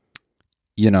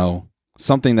 you know,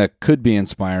 something that could be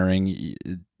inspiring,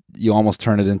 you almost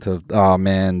turn it into, oh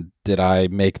man, did I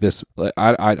make this?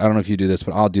 I don't know if you do this,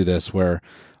 but I'll do this where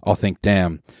I'll think,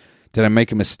 damn, did I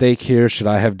make a mistake here? Should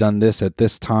I have done this at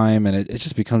this time? And it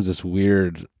just becomes this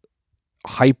weird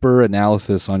hyper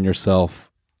analysis on yourself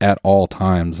at all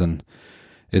times. And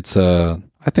it's I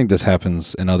think this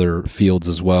happens in other fields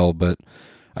as well, but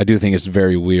I do think it's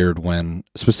very weird when,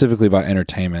 specifically about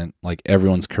entertainment, like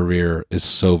everyone's career is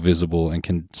so visible and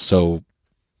can so,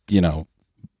 you know,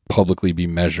 publicly be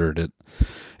measured. It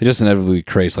just inevitably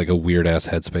creates like a weird ass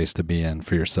headspace to be in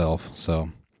for yourself. So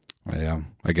yeah,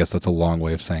 I guess that's a long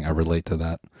way of saying I relate to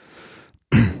that.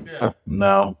 Yeah.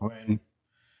 No, I mean,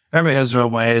 everybody has their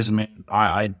own ways. I mean,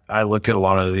 I look at a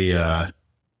lot of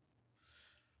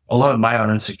my own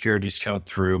insecurities come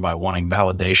through by wanting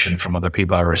validation from other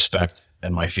people I respect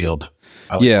in my field.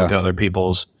 I look at other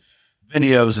people's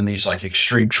videos and these like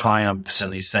extreme triumphs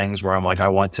and these things where I'm like, I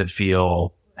want to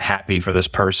feel happy for this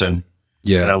person.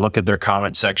 Yeah. And I look at their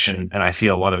comment section and I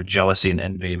feel a lot of jealousy and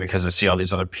envy because I see all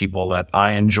these other people that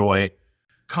I enjoy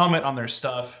comment on their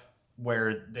stuff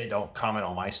where they don't comment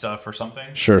on my stuff or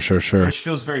something. Sure. Which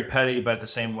feels very petty, but the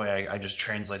same way I just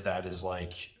translate that as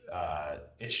like,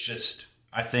 it's just,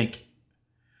 I think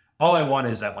all I want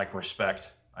is that like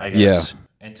respect, I guess. Yeah.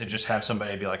 And to just have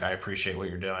somebody be like, I appreciate what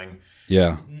you're doing.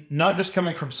 Yeah. Not just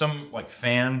coming from some like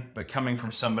fan, but coming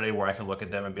from somebody where I can look at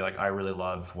them and be like, I really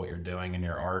love what you're doing in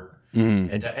your art.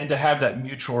 Mm-hmm. And to have that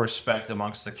mutual respect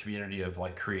amongst the community of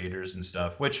like creators and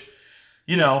stuff, which,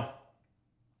 you know,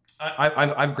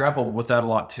 I've grappled with that a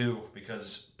lot too,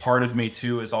 because part of me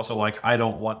too is also like, I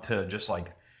don't want to just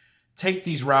like take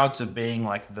these routes of being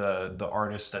like the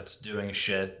artist that's doing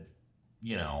shit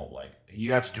you know, like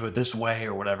you have to do it this way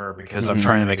or whatever because I'm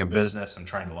trying to make a business. I'm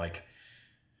trying to like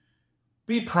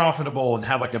be profitable and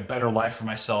have like a better life for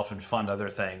myself and fund other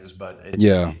things. But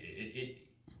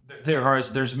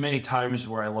there's many times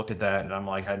where I look at that and I'm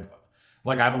like, I'm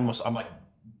like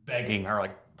begging or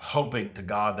like hoping to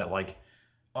God that like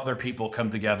other people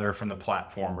come together from the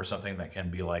platform or something that can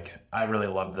be like, I really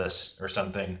love this or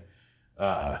something.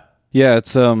 Yeah,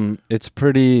 it's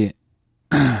pretty.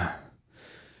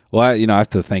 Well, I have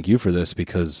to thank you for this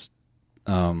because,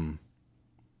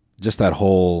 just that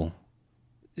whole,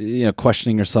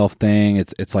 questioning yourself thing.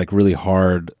 It's like really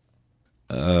hard,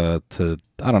 to,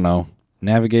 I don't know,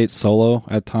 navigate solo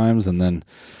at times, and then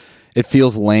it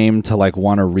feels lame to like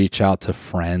want to reach out to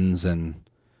friends and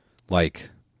like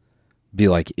be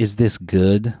like, is this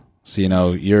good? So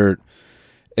you're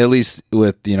at least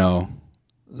with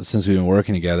since we've been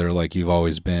working together, like you've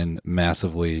always been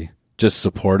massively just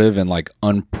supportive and like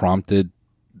unpromptly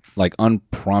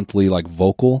like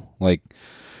vocal, like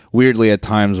weirdly at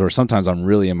times where sometimes I'm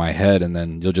really in my head and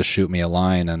then you'll just shoot me a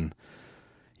line. And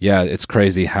yeah, it's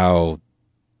crazy how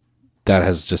that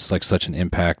has just like such an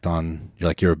impact on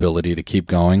your ability to keep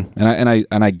going. And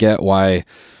I get why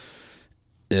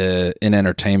in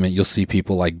entertainment you'll see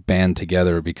people like band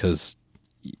together because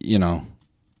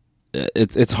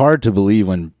it's hard to believe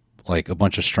when like a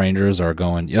bunch of strangers are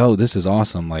going, yo, this is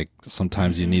awesome. Like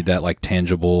sometimes you need that like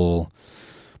tangible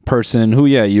person who,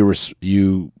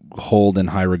 you hold in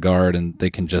high regard, and they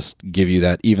can just give you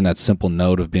that, even that simple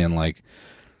note of being like,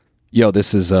 yo,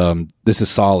 this is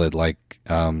solid. Like,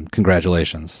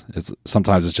 congratulations.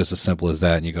 Sometimes it's just as simple as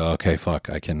that. And you go, okay, fuck,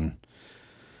 I can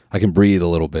breathe a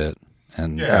little bit.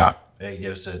 And it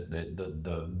gives it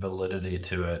the validity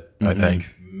to it. I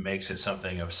think makes it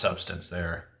something of substance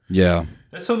there. Yeah.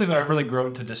 That's something that I've really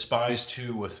grown to despise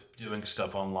too with doing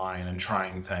stuff online and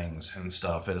trying things and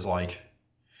stuff is like,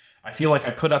 I feel like I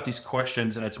put out these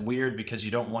questions and it's weird because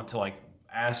you don't want to like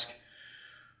ask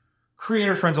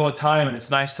creator friends all the time. And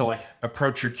it's nice to like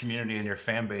approach your community and your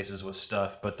fan bases with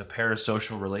stuff. But the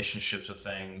parasocial relationships with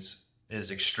things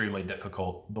is extremely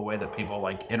difficult. The way that people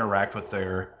like interact with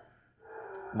their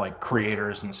like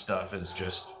creators and stuff is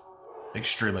just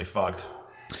extremely fucked.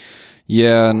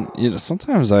 Yeah, and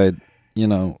sometimes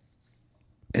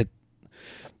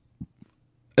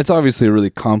it's obviously a really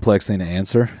complex thing to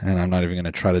answer, and I'm not even going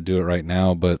to try to do it right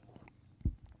now, but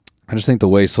I just think the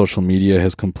way social media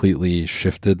has completely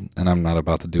shifted, and I'm not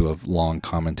about to do a long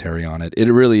commentary on it. It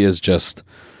really is just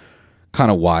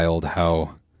kind of wild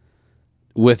how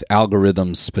with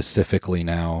algorithms specifically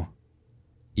now,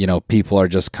 people are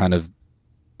just kind of,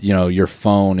 your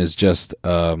phone is just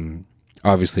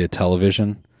obviously a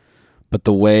television, but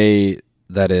the way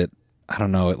that it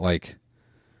like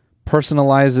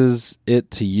personalizes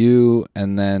it to you,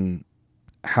 and then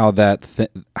how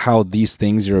how these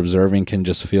things you're observing can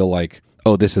just feel like,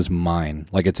 oh, this is mine,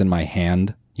 like it's in my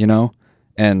hand,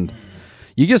 and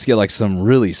you just get like some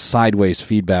really sideways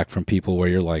feedback from people where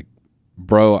you're like,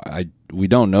 bro, we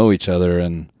don't know each other,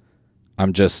 and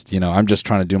I'm just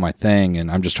trying to do my thing, and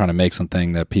I'm just trying to make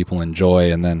something that people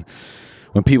enjoy. And then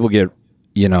when people get,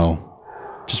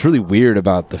 just really weird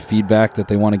about the feedback that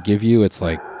they want to give you, it's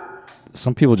like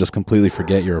some people just completely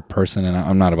forget you're a person. And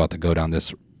I'm not about to go down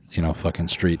this, fucking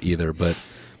street either. But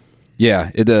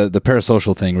yeah, the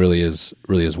parasocial thing really is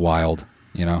wild.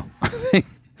 I think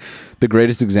the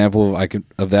greatest example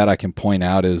of that I can point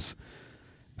out is,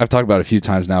 I've talked about it a few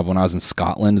times now, but when I was in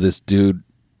Scotland, this dude,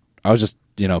 I was just,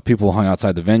 people hung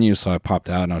outside the venue, so I popped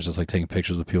out and I was just like taking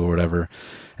pictures with people or whatever.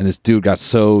 And this dude got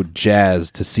so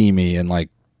jazzed to see me, and like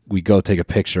we go take a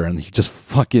picture, and he just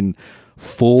fucking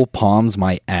full palms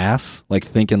my ass, like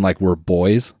thinking like we're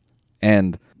boys.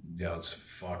 And yeah, it's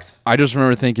fucked. I just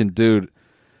remember thinking, dude,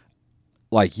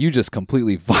 like you just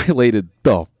completely violated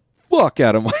the fuck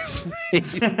out of my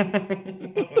space.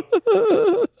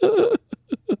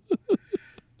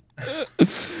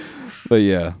 But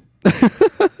yeah.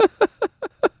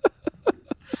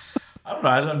 I don't know.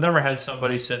 I've never had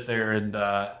somebody sit there and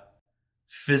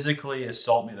physically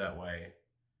assault me that way.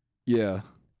 Yeah.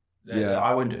 Yeah,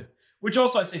 I would do. Which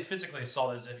also I say physically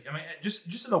assault as if, I mean,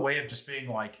 just in the way of just being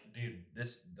like, dude,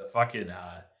 the fucking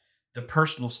the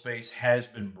personal space has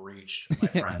been breached, my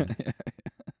friend.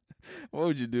 What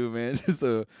would you do, man? Just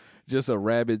a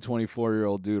rabid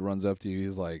 24-year-old dude runs up to you.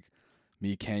 He's like,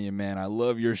 "Me, Canyon Man, I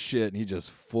love your shit," and he just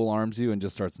full arms you and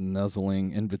just starts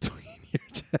nuzzling in between your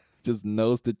chest, just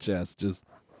nose to chest. Just,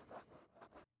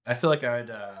 I feel like I'd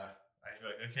be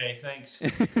like, okay, thanks.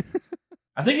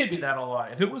 I think it'd be that a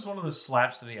lot. If it was one of those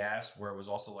slaps to the ass where it was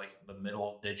also like the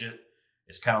middle digit,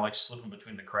 it's kind of like slipping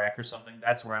between the crack or something.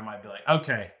 That's where I might be like,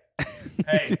 okay,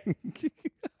 Hey.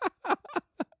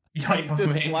 You know what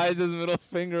Just I mean? slides his middle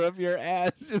finger up your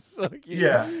ass. Just fucking.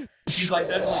 Yeah. He's like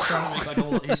definitely trying to make like a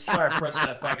little. He's trying to press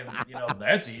that fucking.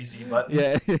 That's easy, but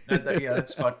Yeah.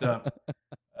 that's fucked up.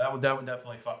 That would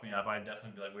definitely fuck me up. I'd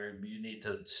definitely be like, "Weird. You need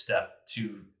to step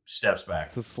 2 steps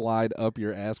back To slide up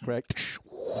your ass crack.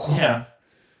 Yeah.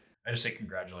 I just say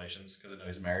congratulations because I know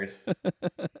he's married.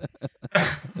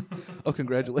 Oh,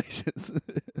 congratulations.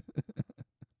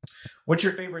 What's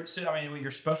your favorite? I mean,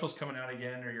 your special's coming out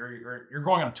again, or you're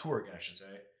going on tour again, I should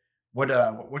say.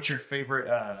 What's your favorite?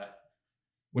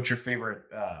 What's your favorite?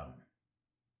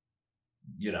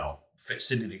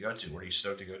 City to go to? Where are you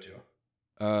stoked to go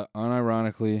to?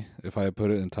 Unironically, if I put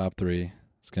it in top 3,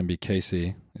 it's gonna be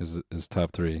KC is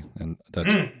top 3, and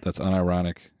that's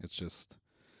unironic. It's just,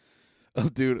 oh,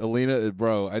 dude, Alina,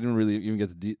 bro, I didn't really even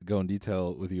get to go in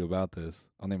detail with you about this.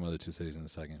 I'll name other 2 cities in a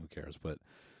second. Who cares? But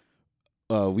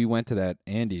we went to that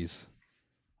Andes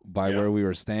by where we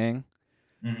were staying,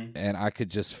 and I could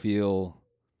just feel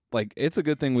like it's a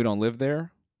good thing we don't live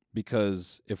there,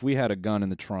 because if we had a gun in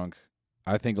the trunk,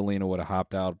 I think Alina would have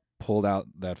hopped out, pulled out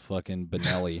that fucking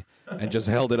Benelli, and just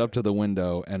held it up to the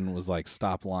window and was like,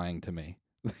 "Stop lying to me."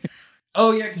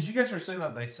 Oh yeah, because you guys were saying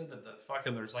that they said that the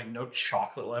fucking there's like no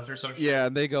chocolate left or something. Yeah,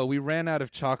 and they go, "We ran out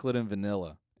of chocolate and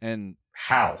vanilla." And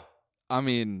how? I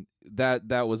mean,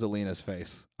 that was Alina's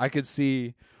face. I could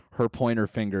see her pointer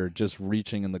finger just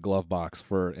reaching in the glove box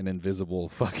for an invisible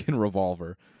fucking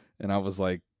revolver, and I was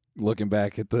like looking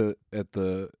back at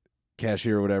the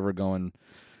cashier or whatever, going,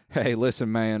 "Hey,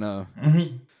 listen, man,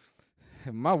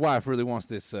 my wife really wants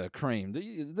this cream.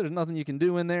 There's nothing you can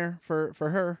do in there for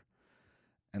her."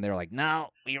 And they were like,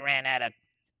 "No, we ran out of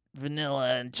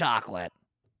vanilla and chocolate."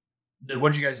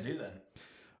 What'd you guys do then?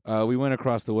 We went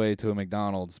across the way to a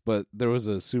McDonald's, but there was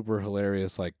a super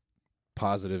hilarious, like,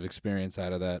 positive experience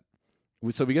out of that.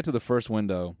 So we get to the first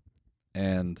window,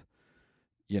 and,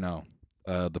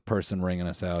 the person ringing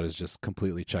us out is just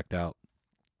completely checked out.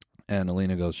 And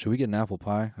Alina goes, "Should we get an apple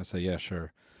pie?" I say, "Yeah,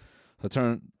 sure." So I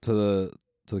turn to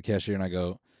the cashier and I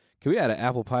go, "Can we add an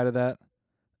apple pie to that?"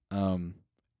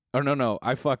 Or no,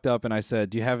 I fucked up and I said,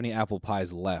 "Do you have any apple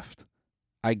pies left?"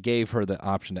 I gave her the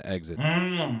option to exit.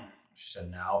 She said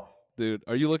no. Dude,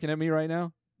 are you looking at me right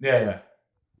now? Yeah.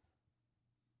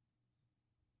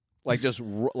 Like, just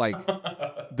like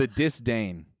the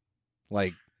disdain.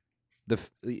 Like,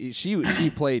 she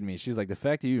played me. She's like, "The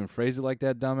fact that you even phrased it like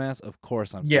that, dumbass, of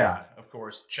course I'm sorry." Yeah, of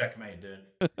course. Checkmate, dude.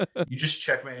 You just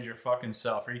checkmated your fucking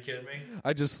self. Are you kidding me?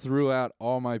 I just threw out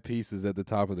all my pieces at the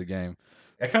top of the game.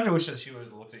 I kind of wish that she would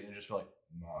have looked at you and just be like,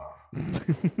 nah.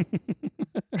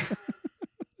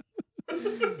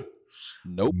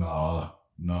 Nope. Nah,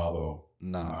 though.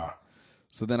 Nah.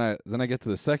 So then I get to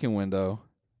the second window,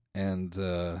 and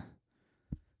the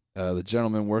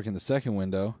gentleman working the second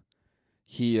window,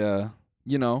 he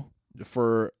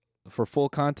for full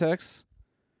context,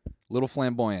 little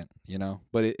flamboyant,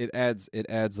 but it adds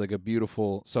like a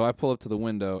beautiful. So I pull up to the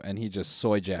window and he just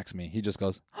soy jacks me. He just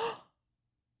goes,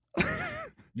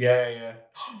 yeah.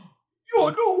 You're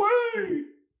like, no way.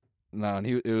 No, and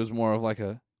it was more of like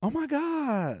a, "Oh my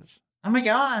gosh." Oh my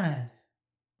god.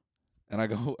 And I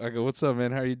go, "What's up,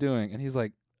 man? How are you doing?" And he's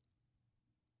like,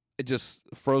 "It just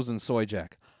frozen soy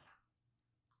jack."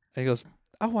 And he goes,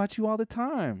 "I watch you all the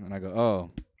time." And I go,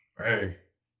 "Oh, Hey,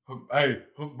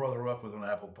 hook brother up with an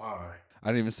apple pie." I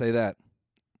didn't even say that.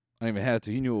 I didn't even have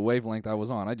to. He knew what wavelength I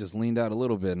was on. I just leaned out a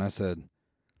little bit and I said,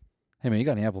 "Hey man, you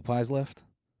got any apple pies left?"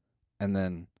 And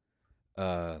then,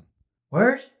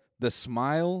 Word? the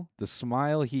smile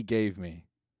he gave me,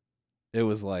 it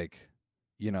was like,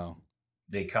 Did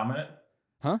he come in it?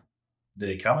 Huh? Did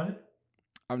he come in it?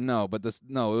 No, but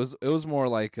it was more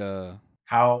like,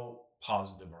 How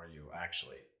positive are you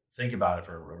actually? Think about it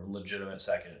for a legitimate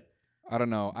second. I don't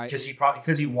know. Because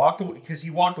he walked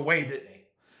away, didn't he?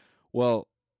 Well,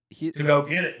 To go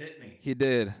get it, didn't he? he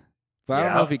did, but I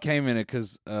don't know if he came in it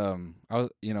because I was,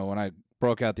 when I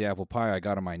broke out the apple pie, I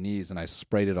got on my knees and I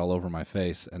sprayed it all over my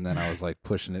face, and then I was like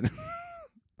pushing it.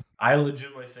 I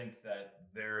legitimately think that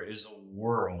there is a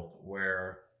world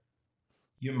where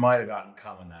you might have gotten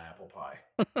cum in that apple pie.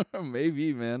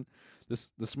 Maybe, man.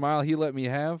 The smile he let me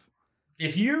have.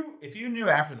 If you knew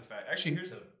after the fact, actually,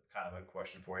 here's a kind of a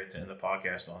question for you to end the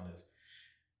podcast on is,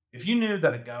 if you knew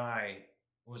that a guy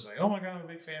was like, "Oh my god, I'm a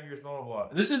big fan of yours," blah blah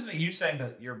blah. This isn't you saying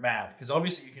that you're mad, because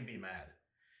obviously you can be mad,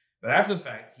 but after the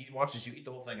fact, he watches you eat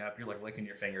the whole thing up. You're like licking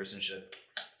your fingers and shit.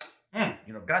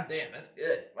 Goddamn, that's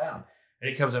good. Wow. And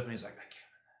he comes up and he's like, "I can't."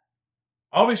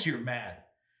 Obviously, you're mad,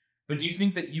 but do you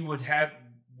think that you would have?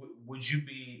 Would you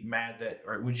be mad that,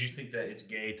 or would you think that it's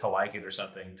gay to like it or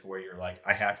something, to where you're like,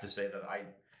 "I have to say that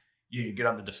you get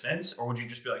on the defense, or would you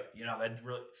just be like, that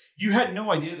really, you had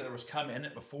no idea that there was cum in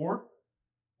it before,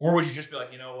 or would you just be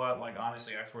like, you know what, like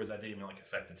honestly, afterwards that didn't even like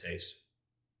affect the taste?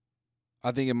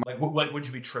 I think it might. Like, would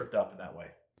you be tripped up in that way?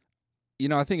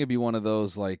 I think it'd be one of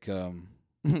those like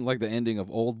like the ending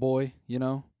of Old Boy.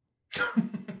 I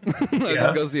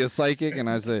go see a psychic, and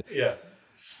I say, yeah,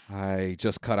 I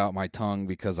just cut out my tongue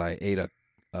because I ate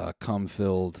a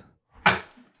cum-filled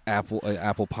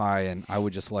apple pie, and I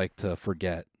would just like to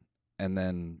forget. And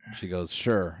then she goes,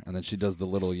 sure. And then she does the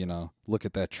little, look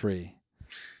at that tree.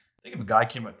 I think if a guy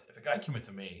came up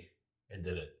to me and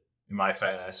did it, and my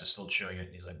fat ass is still chewing it,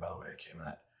 and he's like, by the way, I came in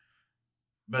that.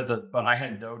 But I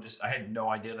had no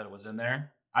idea that it was in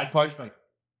there. I'd probably just be like,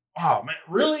 oh man,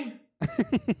 really?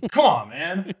 Come on,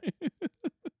 man.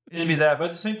 It'd be that. But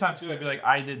at the same time too, I'd be like,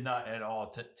 I did not at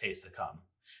all taste the cum.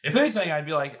 If anything, I'd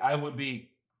be like, I would be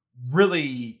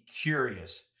really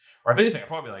curious. Or if anything, I'd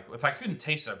probably be like, if I couldn't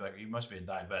taste it, I'd be like, you must be a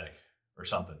diabetic or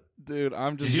something. Dude,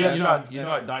 I'm just... You know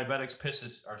how diabetics'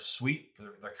 pisses are sweet?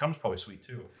 Their cum's probably sweet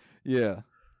too. Yeah.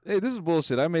 Hey, this is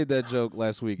bullshit. I made that joke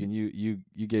last week, and you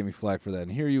gave me flack for that.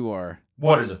 And here you are.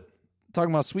 What is it?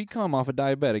 Talking about sweet cum off a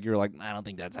diabetic. You're like, I don't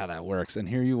think that's how that works. And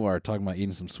here you are talking about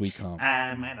eating some sweet cum.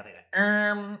 I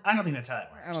don't think that's how it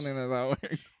works. I don't think that's how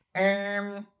it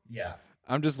works. Yeah.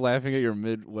 I'm just laughing at your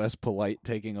Midwest polite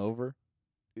taking over.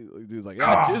 Dude's like,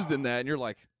 I jizzed in that. And you're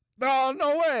like, oh,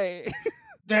 no way.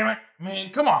 Damn it, man.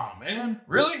 Come on, man.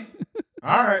 Really?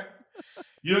 All right.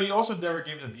 You also never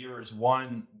gave the viewers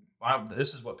one.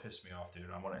 This is what pissed me off, dude.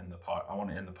 I want to end the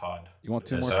pod. You want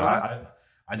 2 more seconds?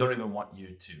 I don't even want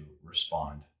you to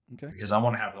respond. Okay. Because I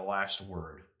want to have the last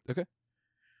word. Okay.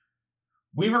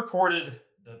 We recorded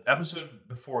the episode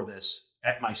before this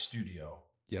at my studio.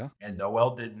 Yeah. And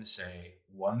Noel didn't say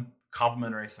one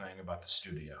complimentary thing about the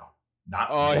studio.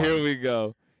 Not one. Here we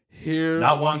go.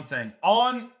 Not one thing.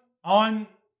 On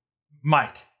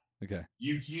mic. Okay.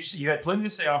 You had plenty to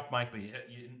say off mic, but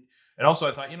and also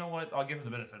I thought, you know what? I'll give him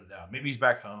the benefit of the doubt. Maybe he's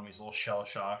back home. He's a little shell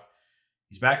shocked.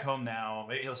 He's back home now.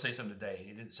 Maybe he'll say something today.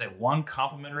 He didn't say one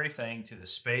complimentary thing to the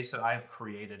space that I have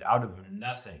created out of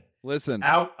nothing. Listen.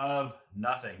 Out of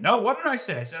nothing. No, what did I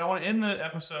say? I said I want to end the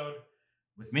episode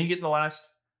with me getting the last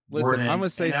word in. I'm going to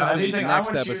say something next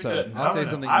episode. I'll say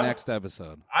something next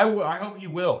episode. I hope you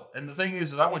will. And the thing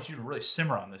is I want you to really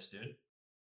simmer on this, dude.